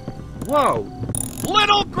 Whoa.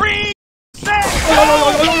 Little green!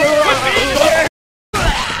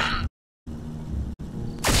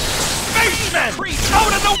 Spaceman!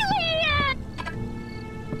 Out of the...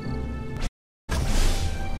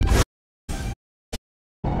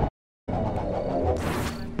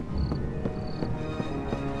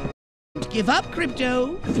 Give up,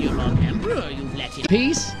 Crypto. If you're on Emperor, you've let it...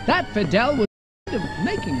 Peace? That Fidel was kind of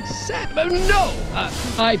making sense. No!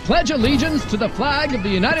 I pledge allegiance to the flag of the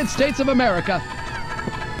United States of America.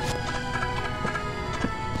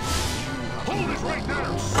 Hold it right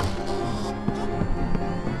there!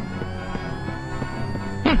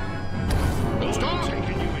 Stop!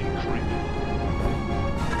 Taking you in,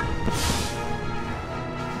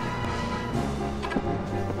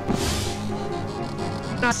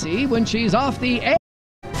 I see when she's off the air.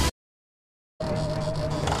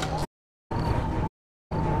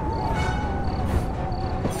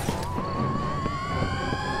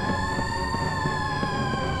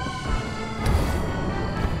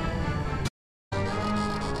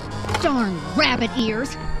 Darn rabbit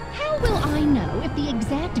ears! How will I know if the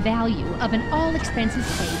exact value of an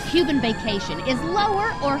all-expenses-paid Cuban vacation is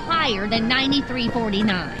lower or higher than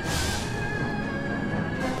 $93.49?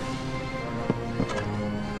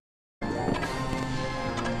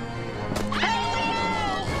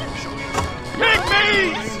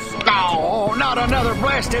 Pygmies! Oh, not another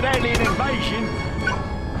blasted alien invasion.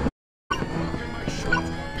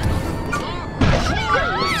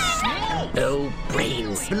 Oh,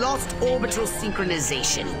 brains. Lost orbital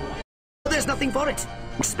synchronization. There's nothing for it.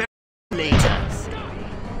 Experiment later.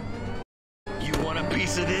 You want a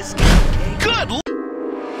piece of this? Good Lord!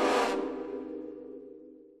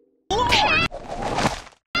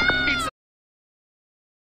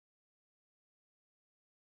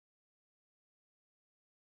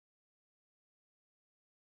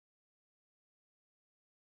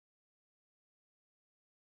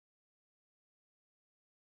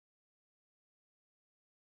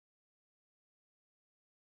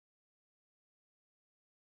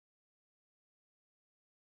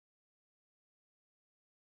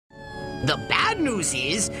 The bad news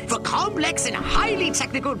is, for complex and highly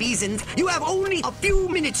technical reasons, you have only a few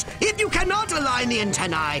minutes. If you cannot align the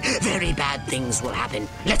antennae, very bad things will happen.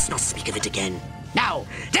 Let's not speak of it again. Now,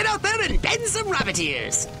 get out there and bend some rabbit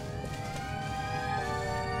ears.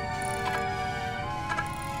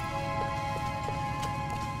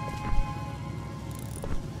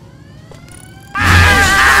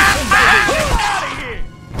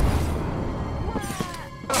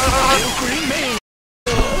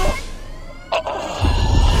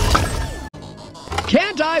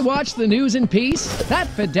 Can't I watch the news in peace? That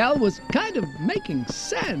Fidel was kind of making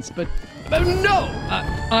sense, but no!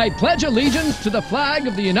 I pledge allegiance to the flag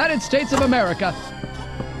of the United States of America.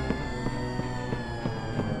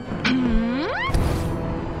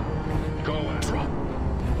 Go and drop.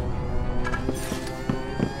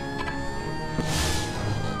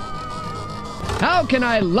 How can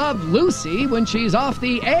I love Lucy when she's off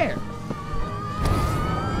the air?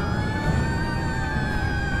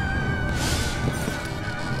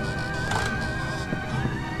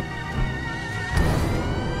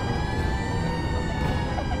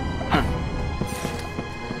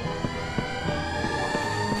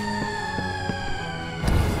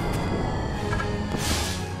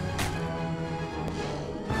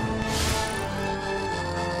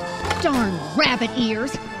 Darn rabbit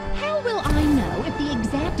ears! How will I know if the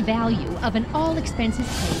exact value of an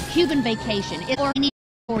all-expenses-paid Cuban vacation is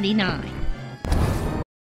 $49?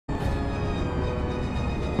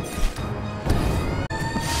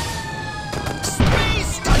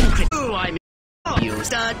 Space gun! Oh, I'm you,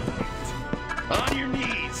 stud. On your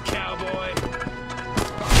knees, cowboy.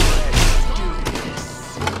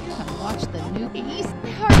 I watch the newbies. I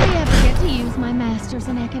hardly ever get to use my masters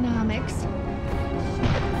in economics.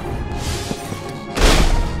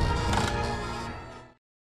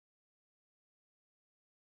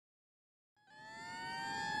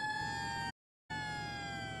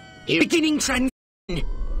 Beginning trend.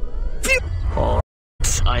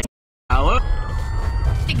 Power.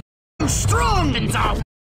 Strong and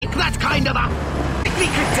that kind of a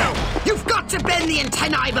crypto. You've got to bend the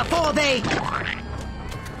antennae before they.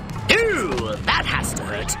 Ooh, that has to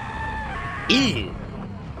hurt. Ew,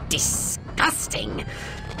 disgusting.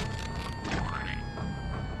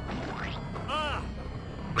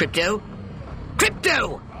 Crypto,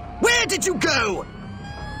 Crypto, where did you go?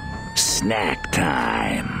 Snack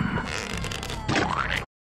time.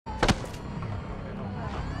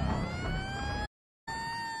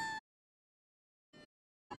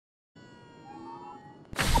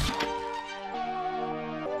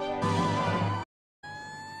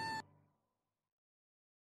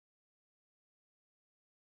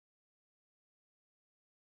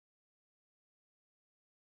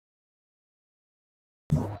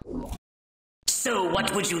 So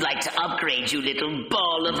what would you like to upgrade, you little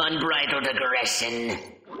ball of unbridled aggression?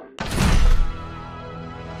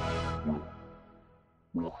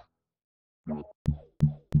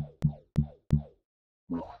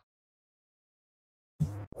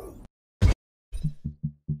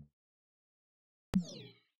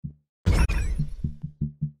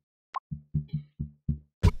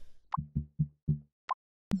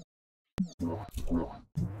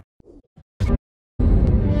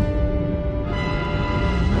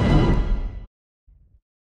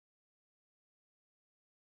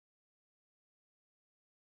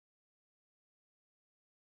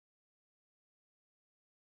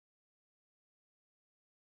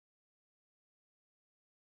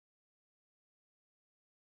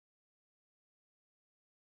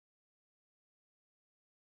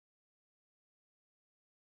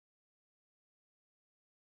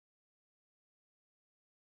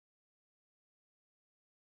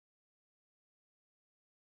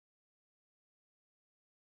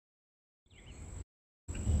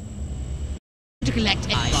 To collect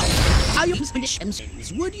how you conditions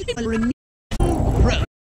would you remove road?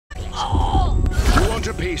 You want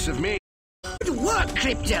a piece of me? Good work,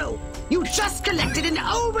 Crypto! You just collected an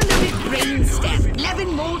overloaded brain stem.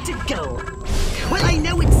 11 more to go. Well, I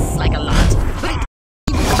know it's like a lot, but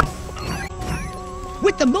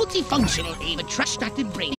with the multifunctional aim, a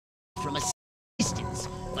distracted brain from a distance.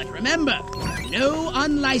 But remember, no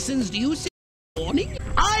unlicensed use. Warning?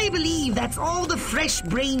 I believe that's all the fresh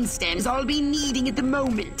brain stems I'll be needing at the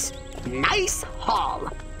moment. Nice haul.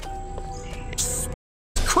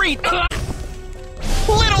 Creep!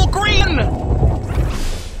 Little green!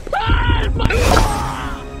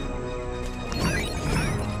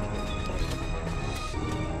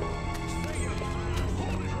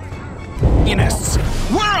 Yes,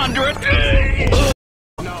 we're under it!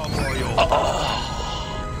 Now for you.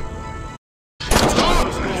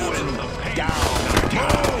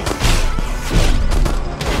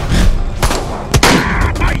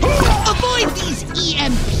 Avoid these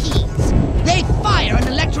EMPs. They fire an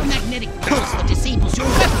electromagnetic pulse that disables your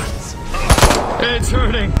weapons. It's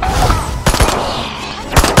hurting.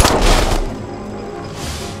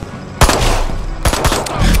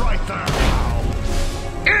 Stop right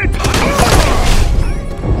there. It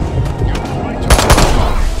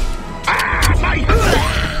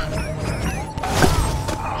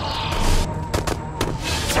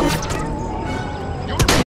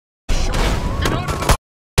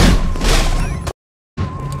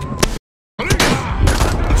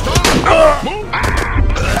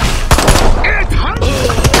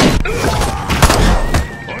Move!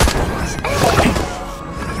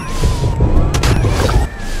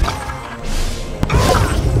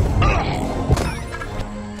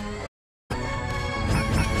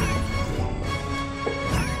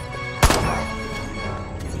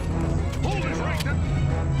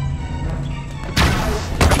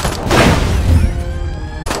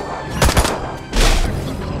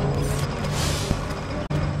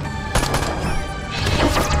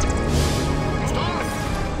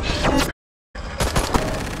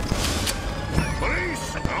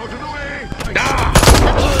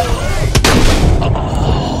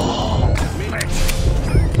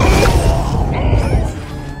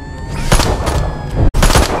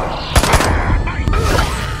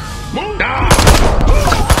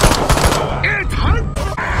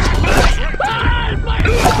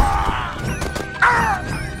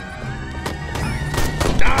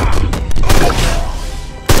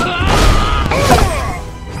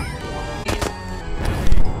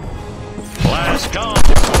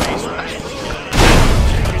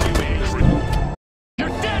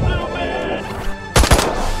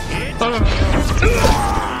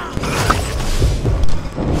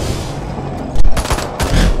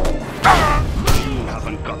 You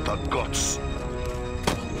haven't got the guts.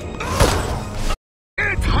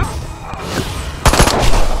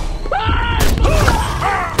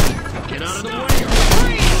 Get out of the way or I'll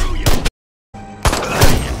through you.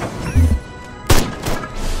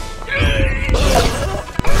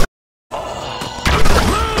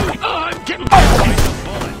 I'm getting by the bullet.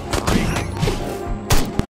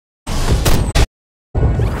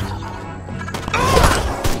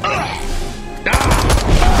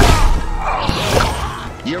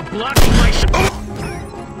 You're blocking my shot.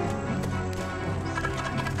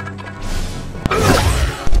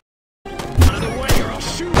 Out of the way or I'll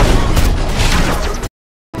shoot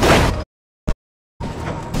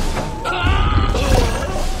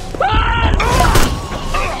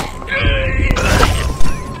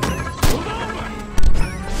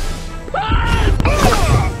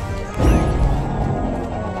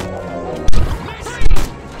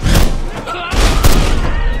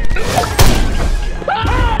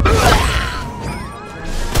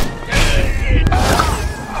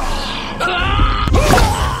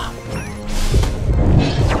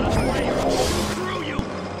through you.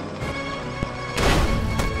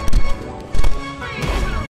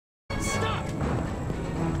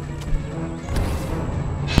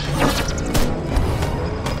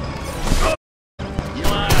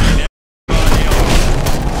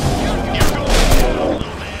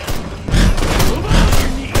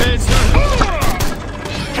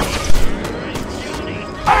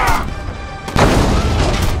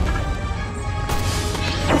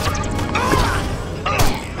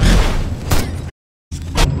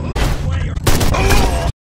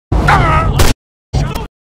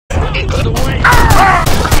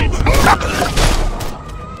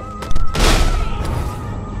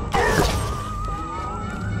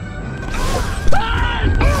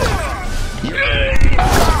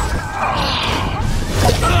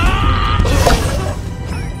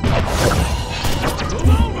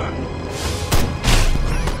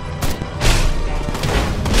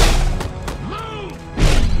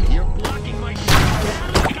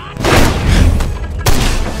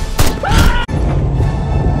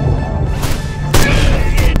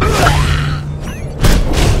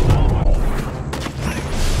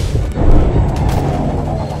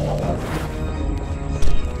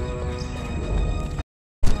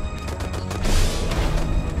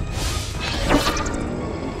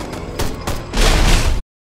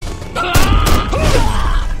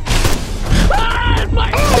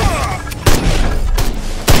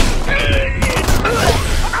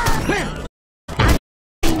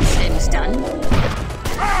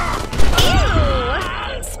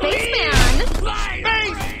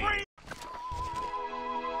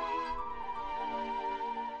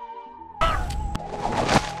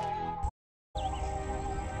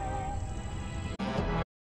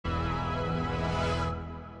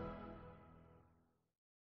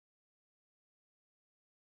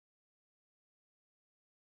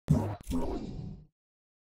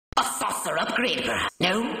 A saucer upgrade, perhaps?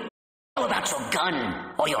 No? How about your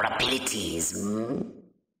gun or your abilities, hmm?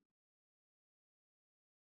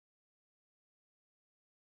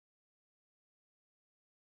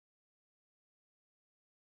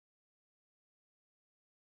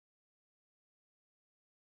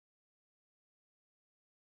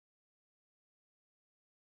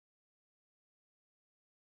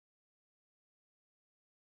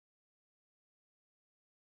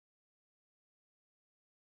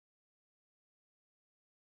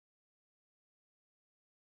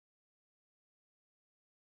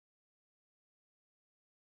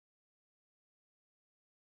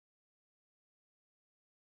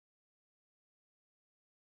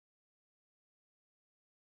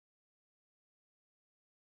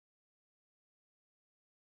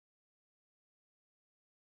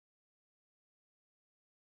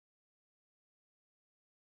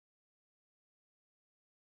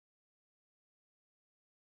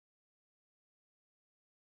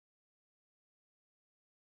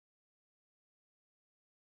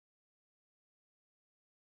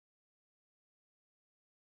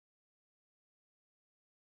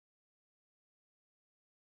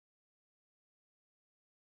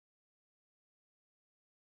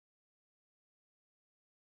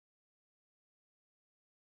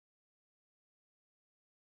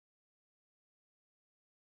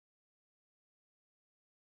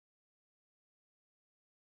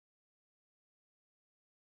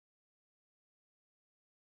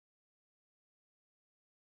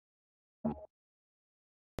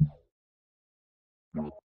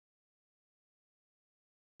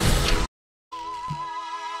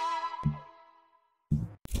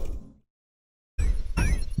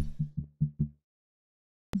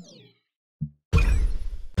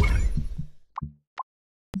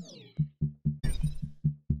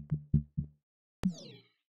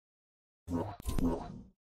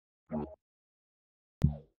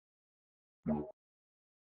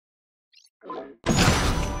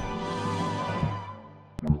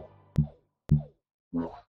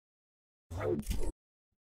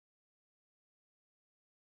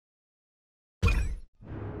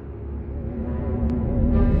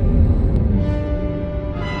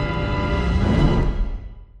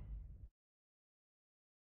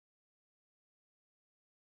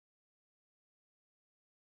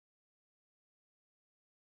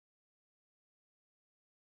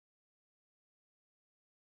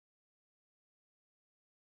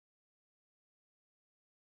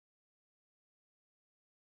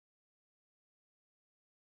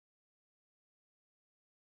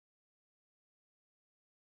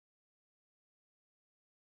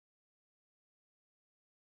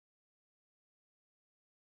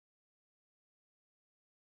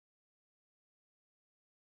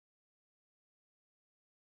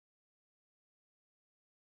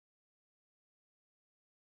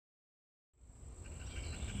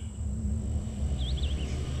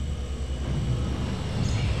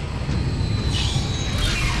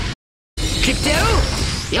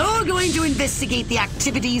 You're going to investigate the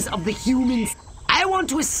activities of the humans. I want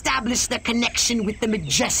to establish their connection with the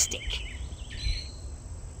Majestic.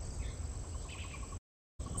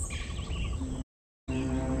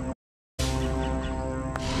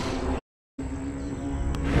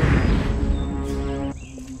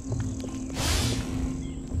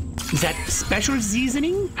 That special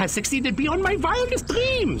seasoning has succeeded beyond my wildest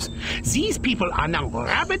dreams. These people are now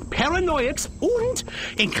rabid paranoiacs and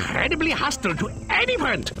incredibly hostile to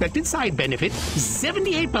anyone that did side benefit.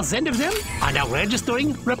 78% of them are now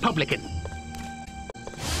registering Republican.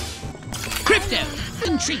 Crypto,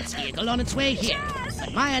 an treats vehicle on its way here,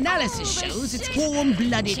 but my analysis shows it's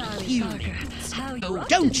warm-blooded humans. So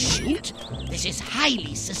don't shoot. This is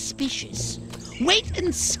highly suspicious. Wait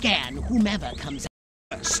and scan whomever comes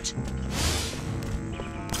first.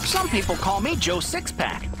 Some people call me Joe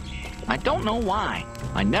Sixpack. I don't know why.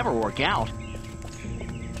 I never work out.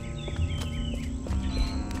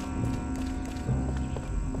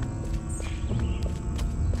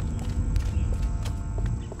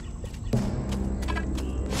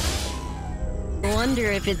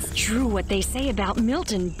 Wonder if it's true what they say about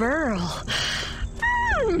Milton Berle.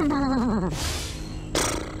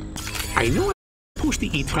 I know I'm supposed to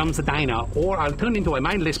eat from the diner, or I'll turn into a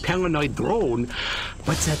mindless paranoid drone.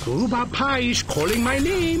 But that rhubarb pie is calling my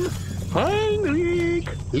name. Heinrich!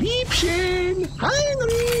 Liebchen!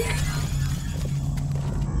 Heinrich!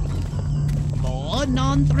 More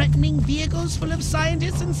non-threatening vehicles full of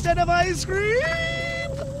scientists instead of ice cream?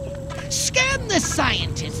 Scan the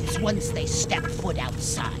scientists once they step foot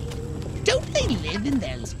outside. Don't they live in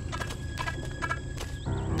their...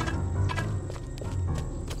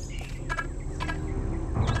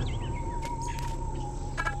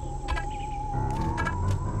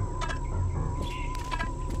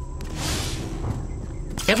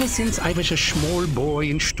 Ever since I was a small boy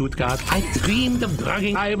in Stuttgart, I dreamed of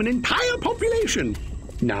drugging an entire population.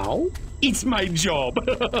 Now, it's my job.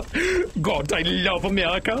 God, I love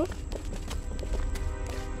America.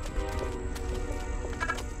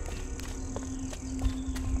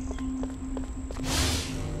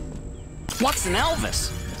 What's an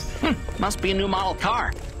Elvis? Must be a new model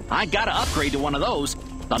car. I gotta upgrade to one of those.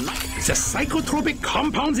 The psychotropic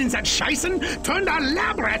compounds in that Scheißen turned our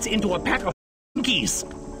lab rats into a pack of monkeys.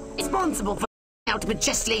 Responsible for out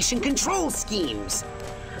majestation control schemes.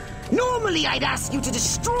 Normally, I'd ask you to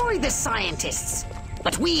destroy the scientists,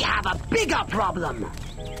 but we have a bigger problem.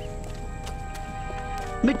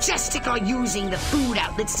 Majestic are using the food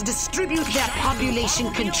outlets to distribute their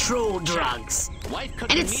population control drugs.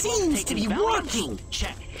 And it seems to be working.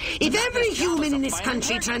 If every human in this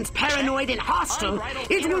country turns paranoid and hostile,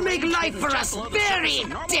 it will make life for us very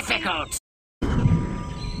difficult.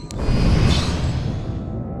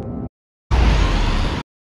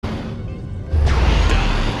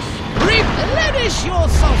 Replenish your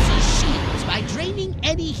saucer's shields by draining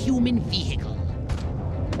any human vehicle.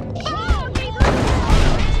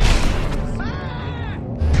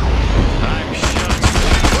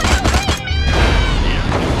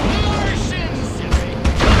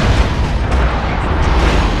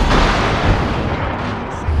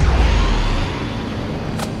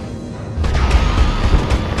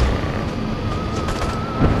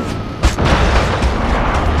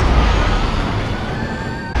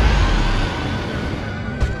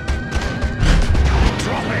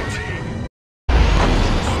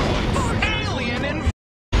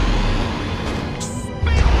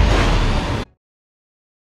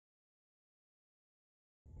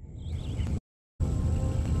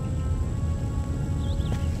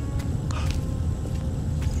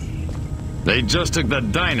 They just took the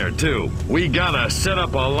diner, too. We gotta set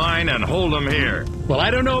up a line and hold them here. Well,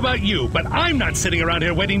 I don't know about you, but I'm not sitting around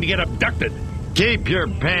here waiting to get abducted. Keep your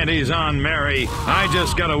panties on, Mary. I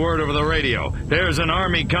just got a word over the radio. There's an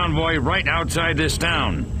army convoy right outside this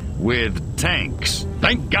town. With tanks.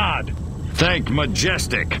 Thank God. Thank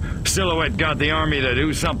Majestic. Silhouette got the army to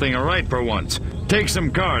do something right for once. Take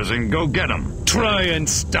some cars and go get them. Try and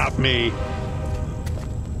stop me.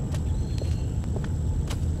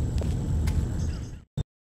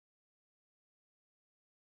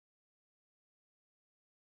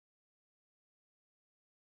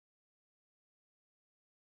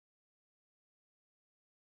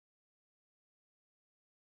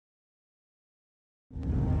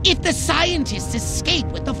 If the scientists escape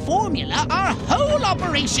with the formula, our whole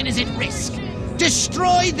operation is at risk.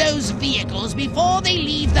 Destroy those vehicles before they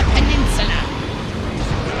leave the peninsula.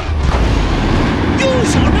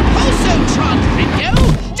 Use your repulsotron, Crypto!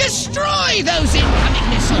 Destroy those incoming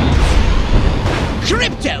missiles!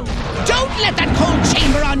 Crypto, don't let that cold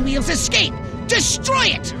chamber on wheels escape! Destroy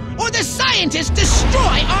it! or the scientists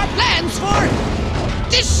destroy our plans for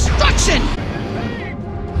destruction!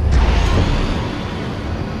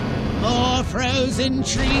 More frozen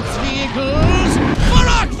treats vehicles! For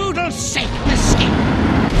Arkvoodle's sake, escape!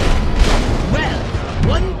 Well,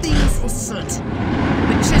 one thing's for certain.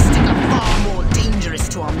 Majestic are far more dangerous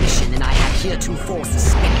to our mission than I had heretofore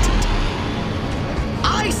suspected.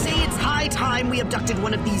 I say it's high time we abducted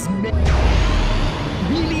one of these men,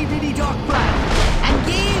 really, really dark brown, and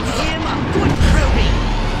gave him a good probing.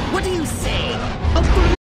 What do you say?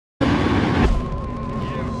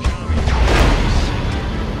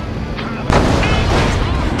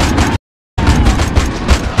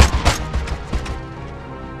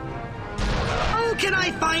 How can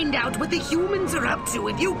I find out what the humans are up to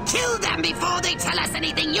if you kill them before they tell us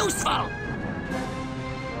anything useful?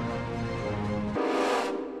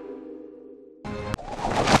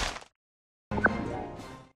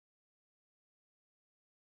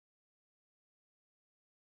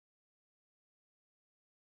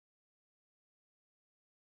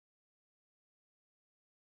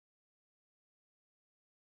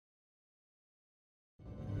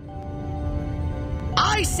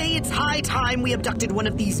 I say it's high time we abducted one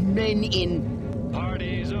of these men in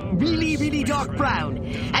really, really dark brown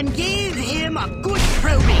and gave him a good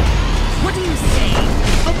probing. What do you say?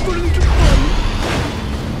 A little fun?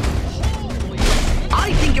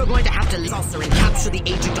 I think you're going to have to saucer and capture the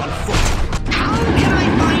agent on foot. How can I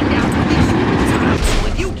find out what the humans are up to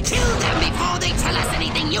if you kill them before they tell us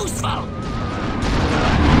anything useful?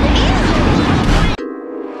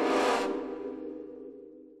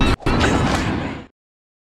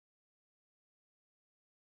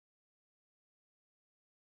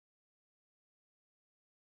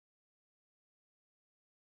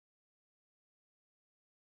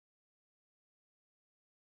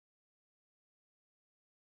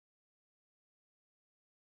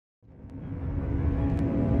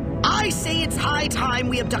 I say it's high time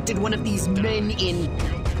we abducted one of these men in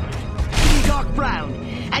really dark brown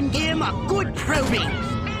and gave him a good probing.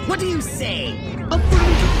 What do you say? A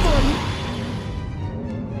little fun?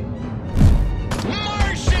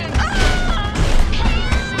 Martian!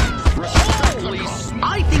 Holy!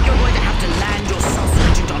 I think you're going to have to land your saucer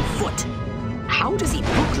agent on foot. How does he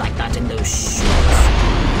look like that in those shorts?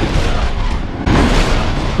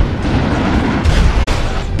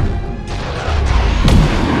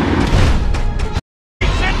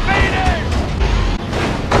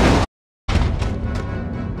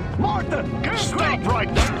 Stop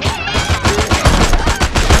right there!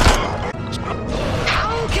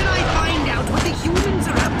 How can I find out what the humans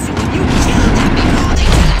are up to if you kill them before they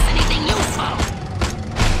tell us anything useful?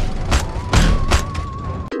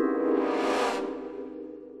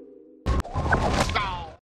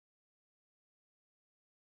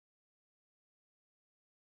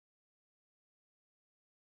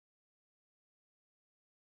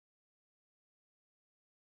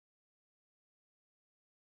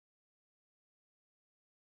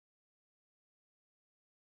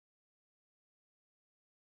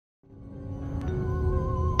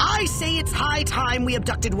 I say it's high time we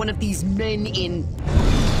abducted one of these men in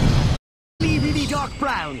really, really dark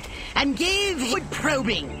brown and gave him good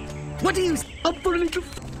probing. What do you up for a little?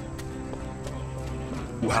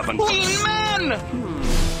 You haven't. Man!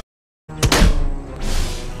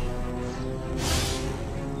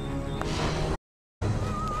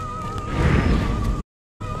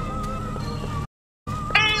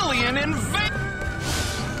 Alien invasion!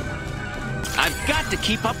 I've got to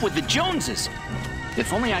keep up with the Joneses.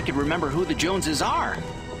 If only I could remember who the Joneses are.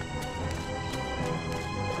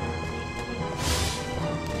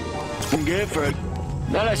 I'm good for it.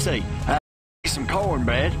 Now let's see. I eat some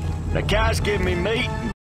cornbread. The cows give me meat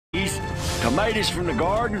and cheese, tomatoes from the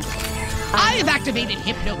garden. I have activated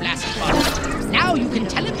Hypnoblast Bond. Now you can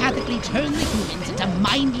telepathically turn the humans into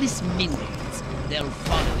mindless minions. They'll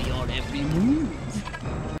follow your every move.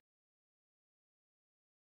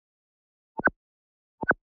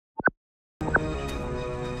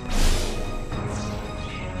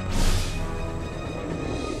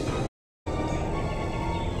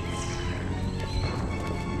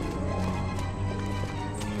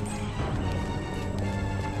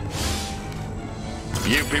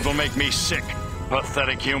 You people make me sick,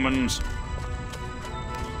 pathetic humans.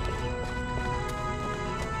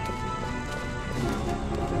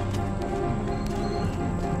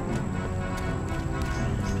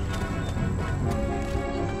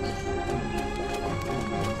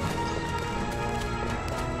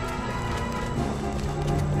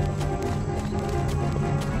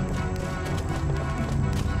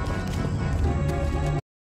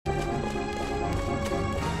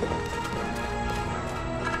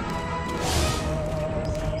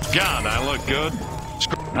 God, I look good.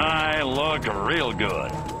 I look real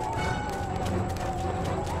good.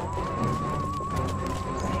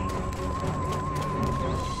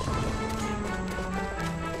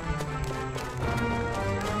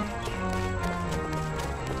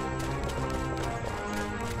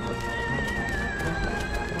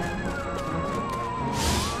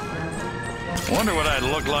 Wonder what I'd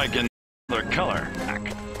look like in another color.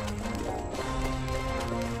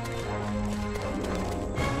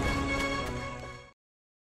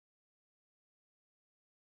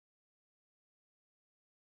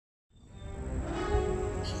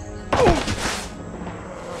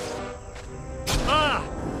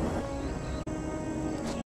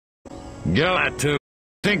 Got to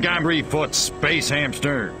think I'm 3-foot space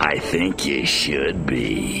hamster. I think you should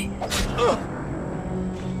be.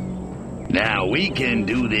 Now, we can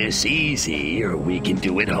do this easy, or we can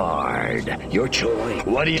do it hard. Your choice.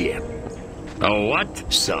 What do you... Oh,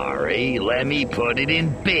 what? Sorry, let me put it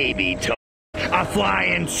in baby talk. A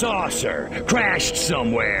flying saucer, crashed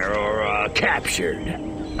somewhere, or captured.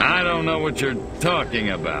 I don't know what you're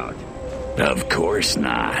talking about. Of course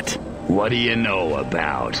not. What do you know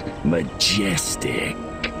about Majestic?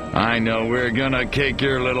 I know we're gonna kick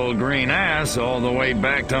your little green ass all the way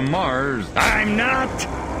back to Mars. I'm not!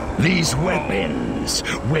 These weapons,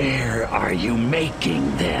 where are you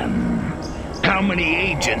making them? How many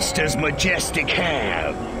agents does Majestic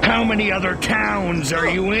have? How many other towns are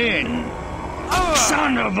you in?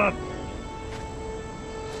 Son of a...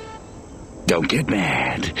 Don't get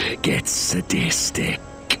mad. Get sadistic.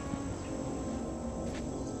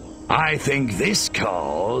 I think this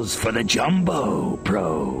calls for the Jumbo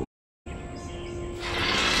Probe.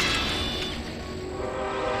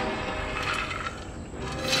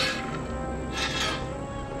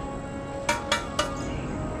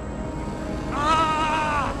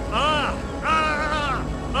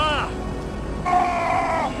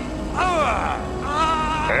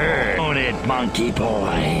 Own it, monkey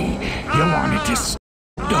boy. You wanted to,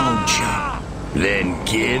 don't you? Then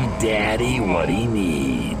give Daddy what he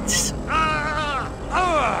needs.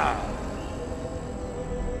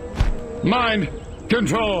 Mind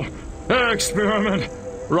control experiment.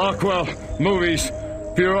 Rockwell movies.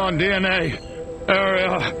 Furon DNA.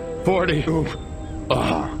 Area 42.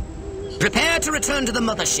 Prepare to return to the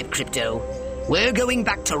mothership, Crypto. We're going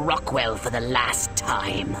back to Rockwell for the last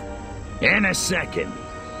time. In a second.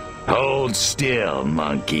 Hold still,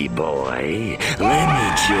 monkey boy. Let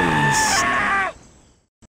me just...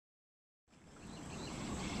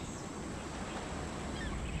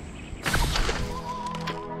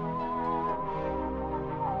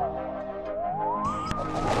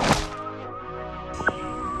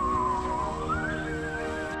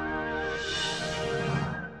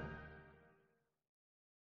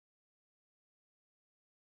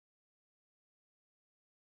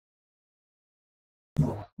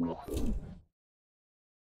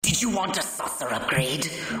 Did you want a saucer upgrade?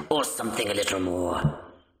 Or something a little more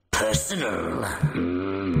personal?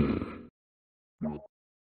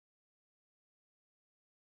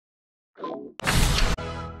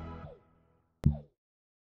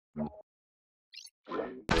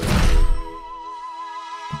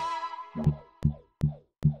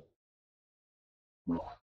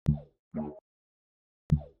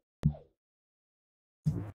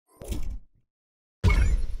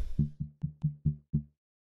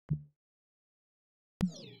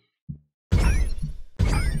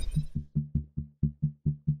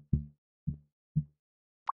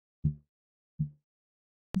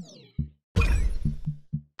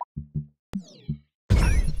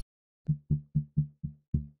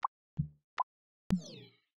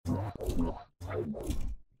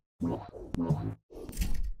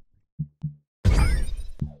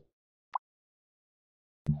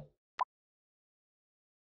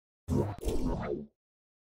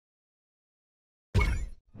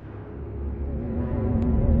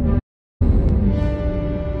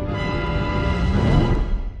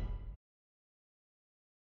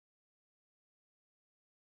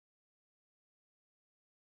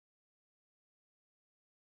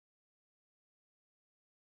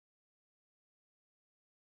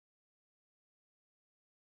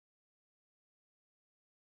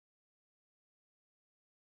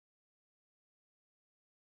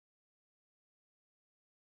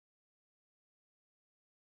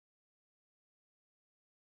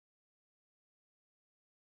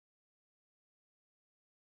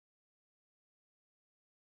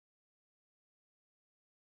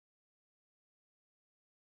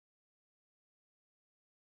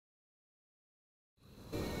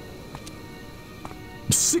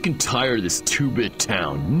 I'm sick and tired of this 2-bit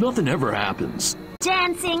town. Nothing ever happens.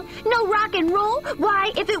 dancing, no rock and roll.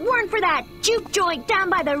 Why, if it weren't for that juke joint down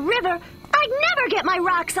by the river, I'd never get my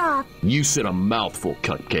rocks off. You said a mouthful,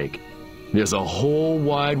 Cupcake. There's a whole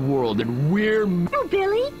wide world that we're... Oh,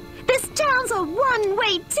 Billy, this town's a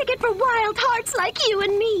one-way ticket for wild hearts like you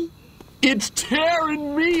and me. It's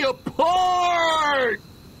tearing me apart!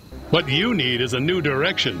 What you need is a new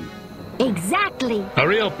direction. Exactly. A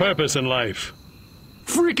real purpose in life.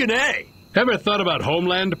 Freaking A! Ever thought about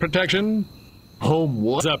homeland protection? Home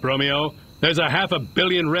what? What's up, Romeo? There's a 500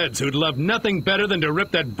 million Reds who'd love nothing better than to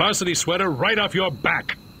rip that varsity sweater right off your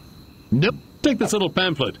back. Nope. Take this little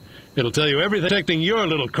pamphlet. It'll tell you everything protecting your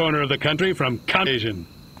little corner of the country from invasion.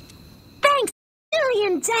 Thanks a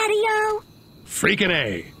million, Daddy-O. Freaking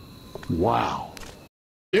A. Wow.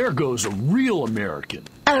 There goes a real American.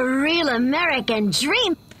 A real American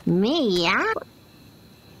dream. Me, huh?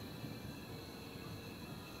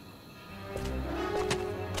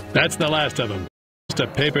 That's the last of them. Just a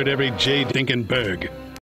papered every J. Dinkenberg.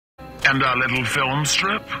 And our little film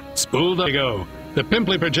strip? Spool the go. The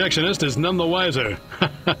pimply projectionist is none the wiser.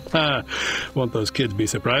 Won't those kids be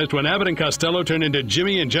surprised when Abbott and Costello turn into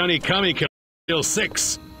Jimmy and Johnny Commie Kill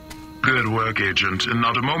 6? Good work, Agent, and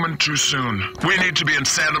not a moment too soon. We need to be in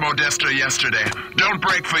Santa Modesta yesterday. Don't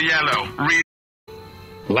break for yellow. Read.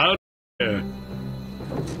 Loud. Air.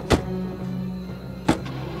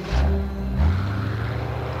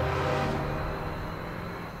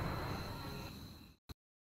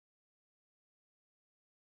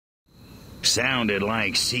 Sounded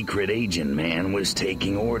like Secret Agent Man was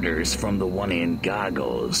taking orders from the one in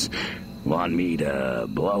goggles. Want me to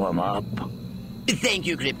blow him up? Thank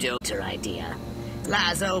you, Crypto. Your idea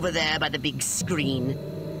lies over there by the big screen.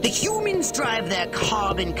 The humans drive their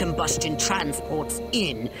carbon combustion transports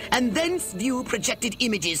in, and thence view projected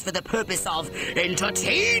images for the purpose of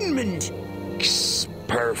entertainment.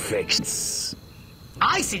 Perfect.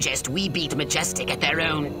 I suggest we beat Majestic at their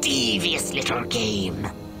own devious little game.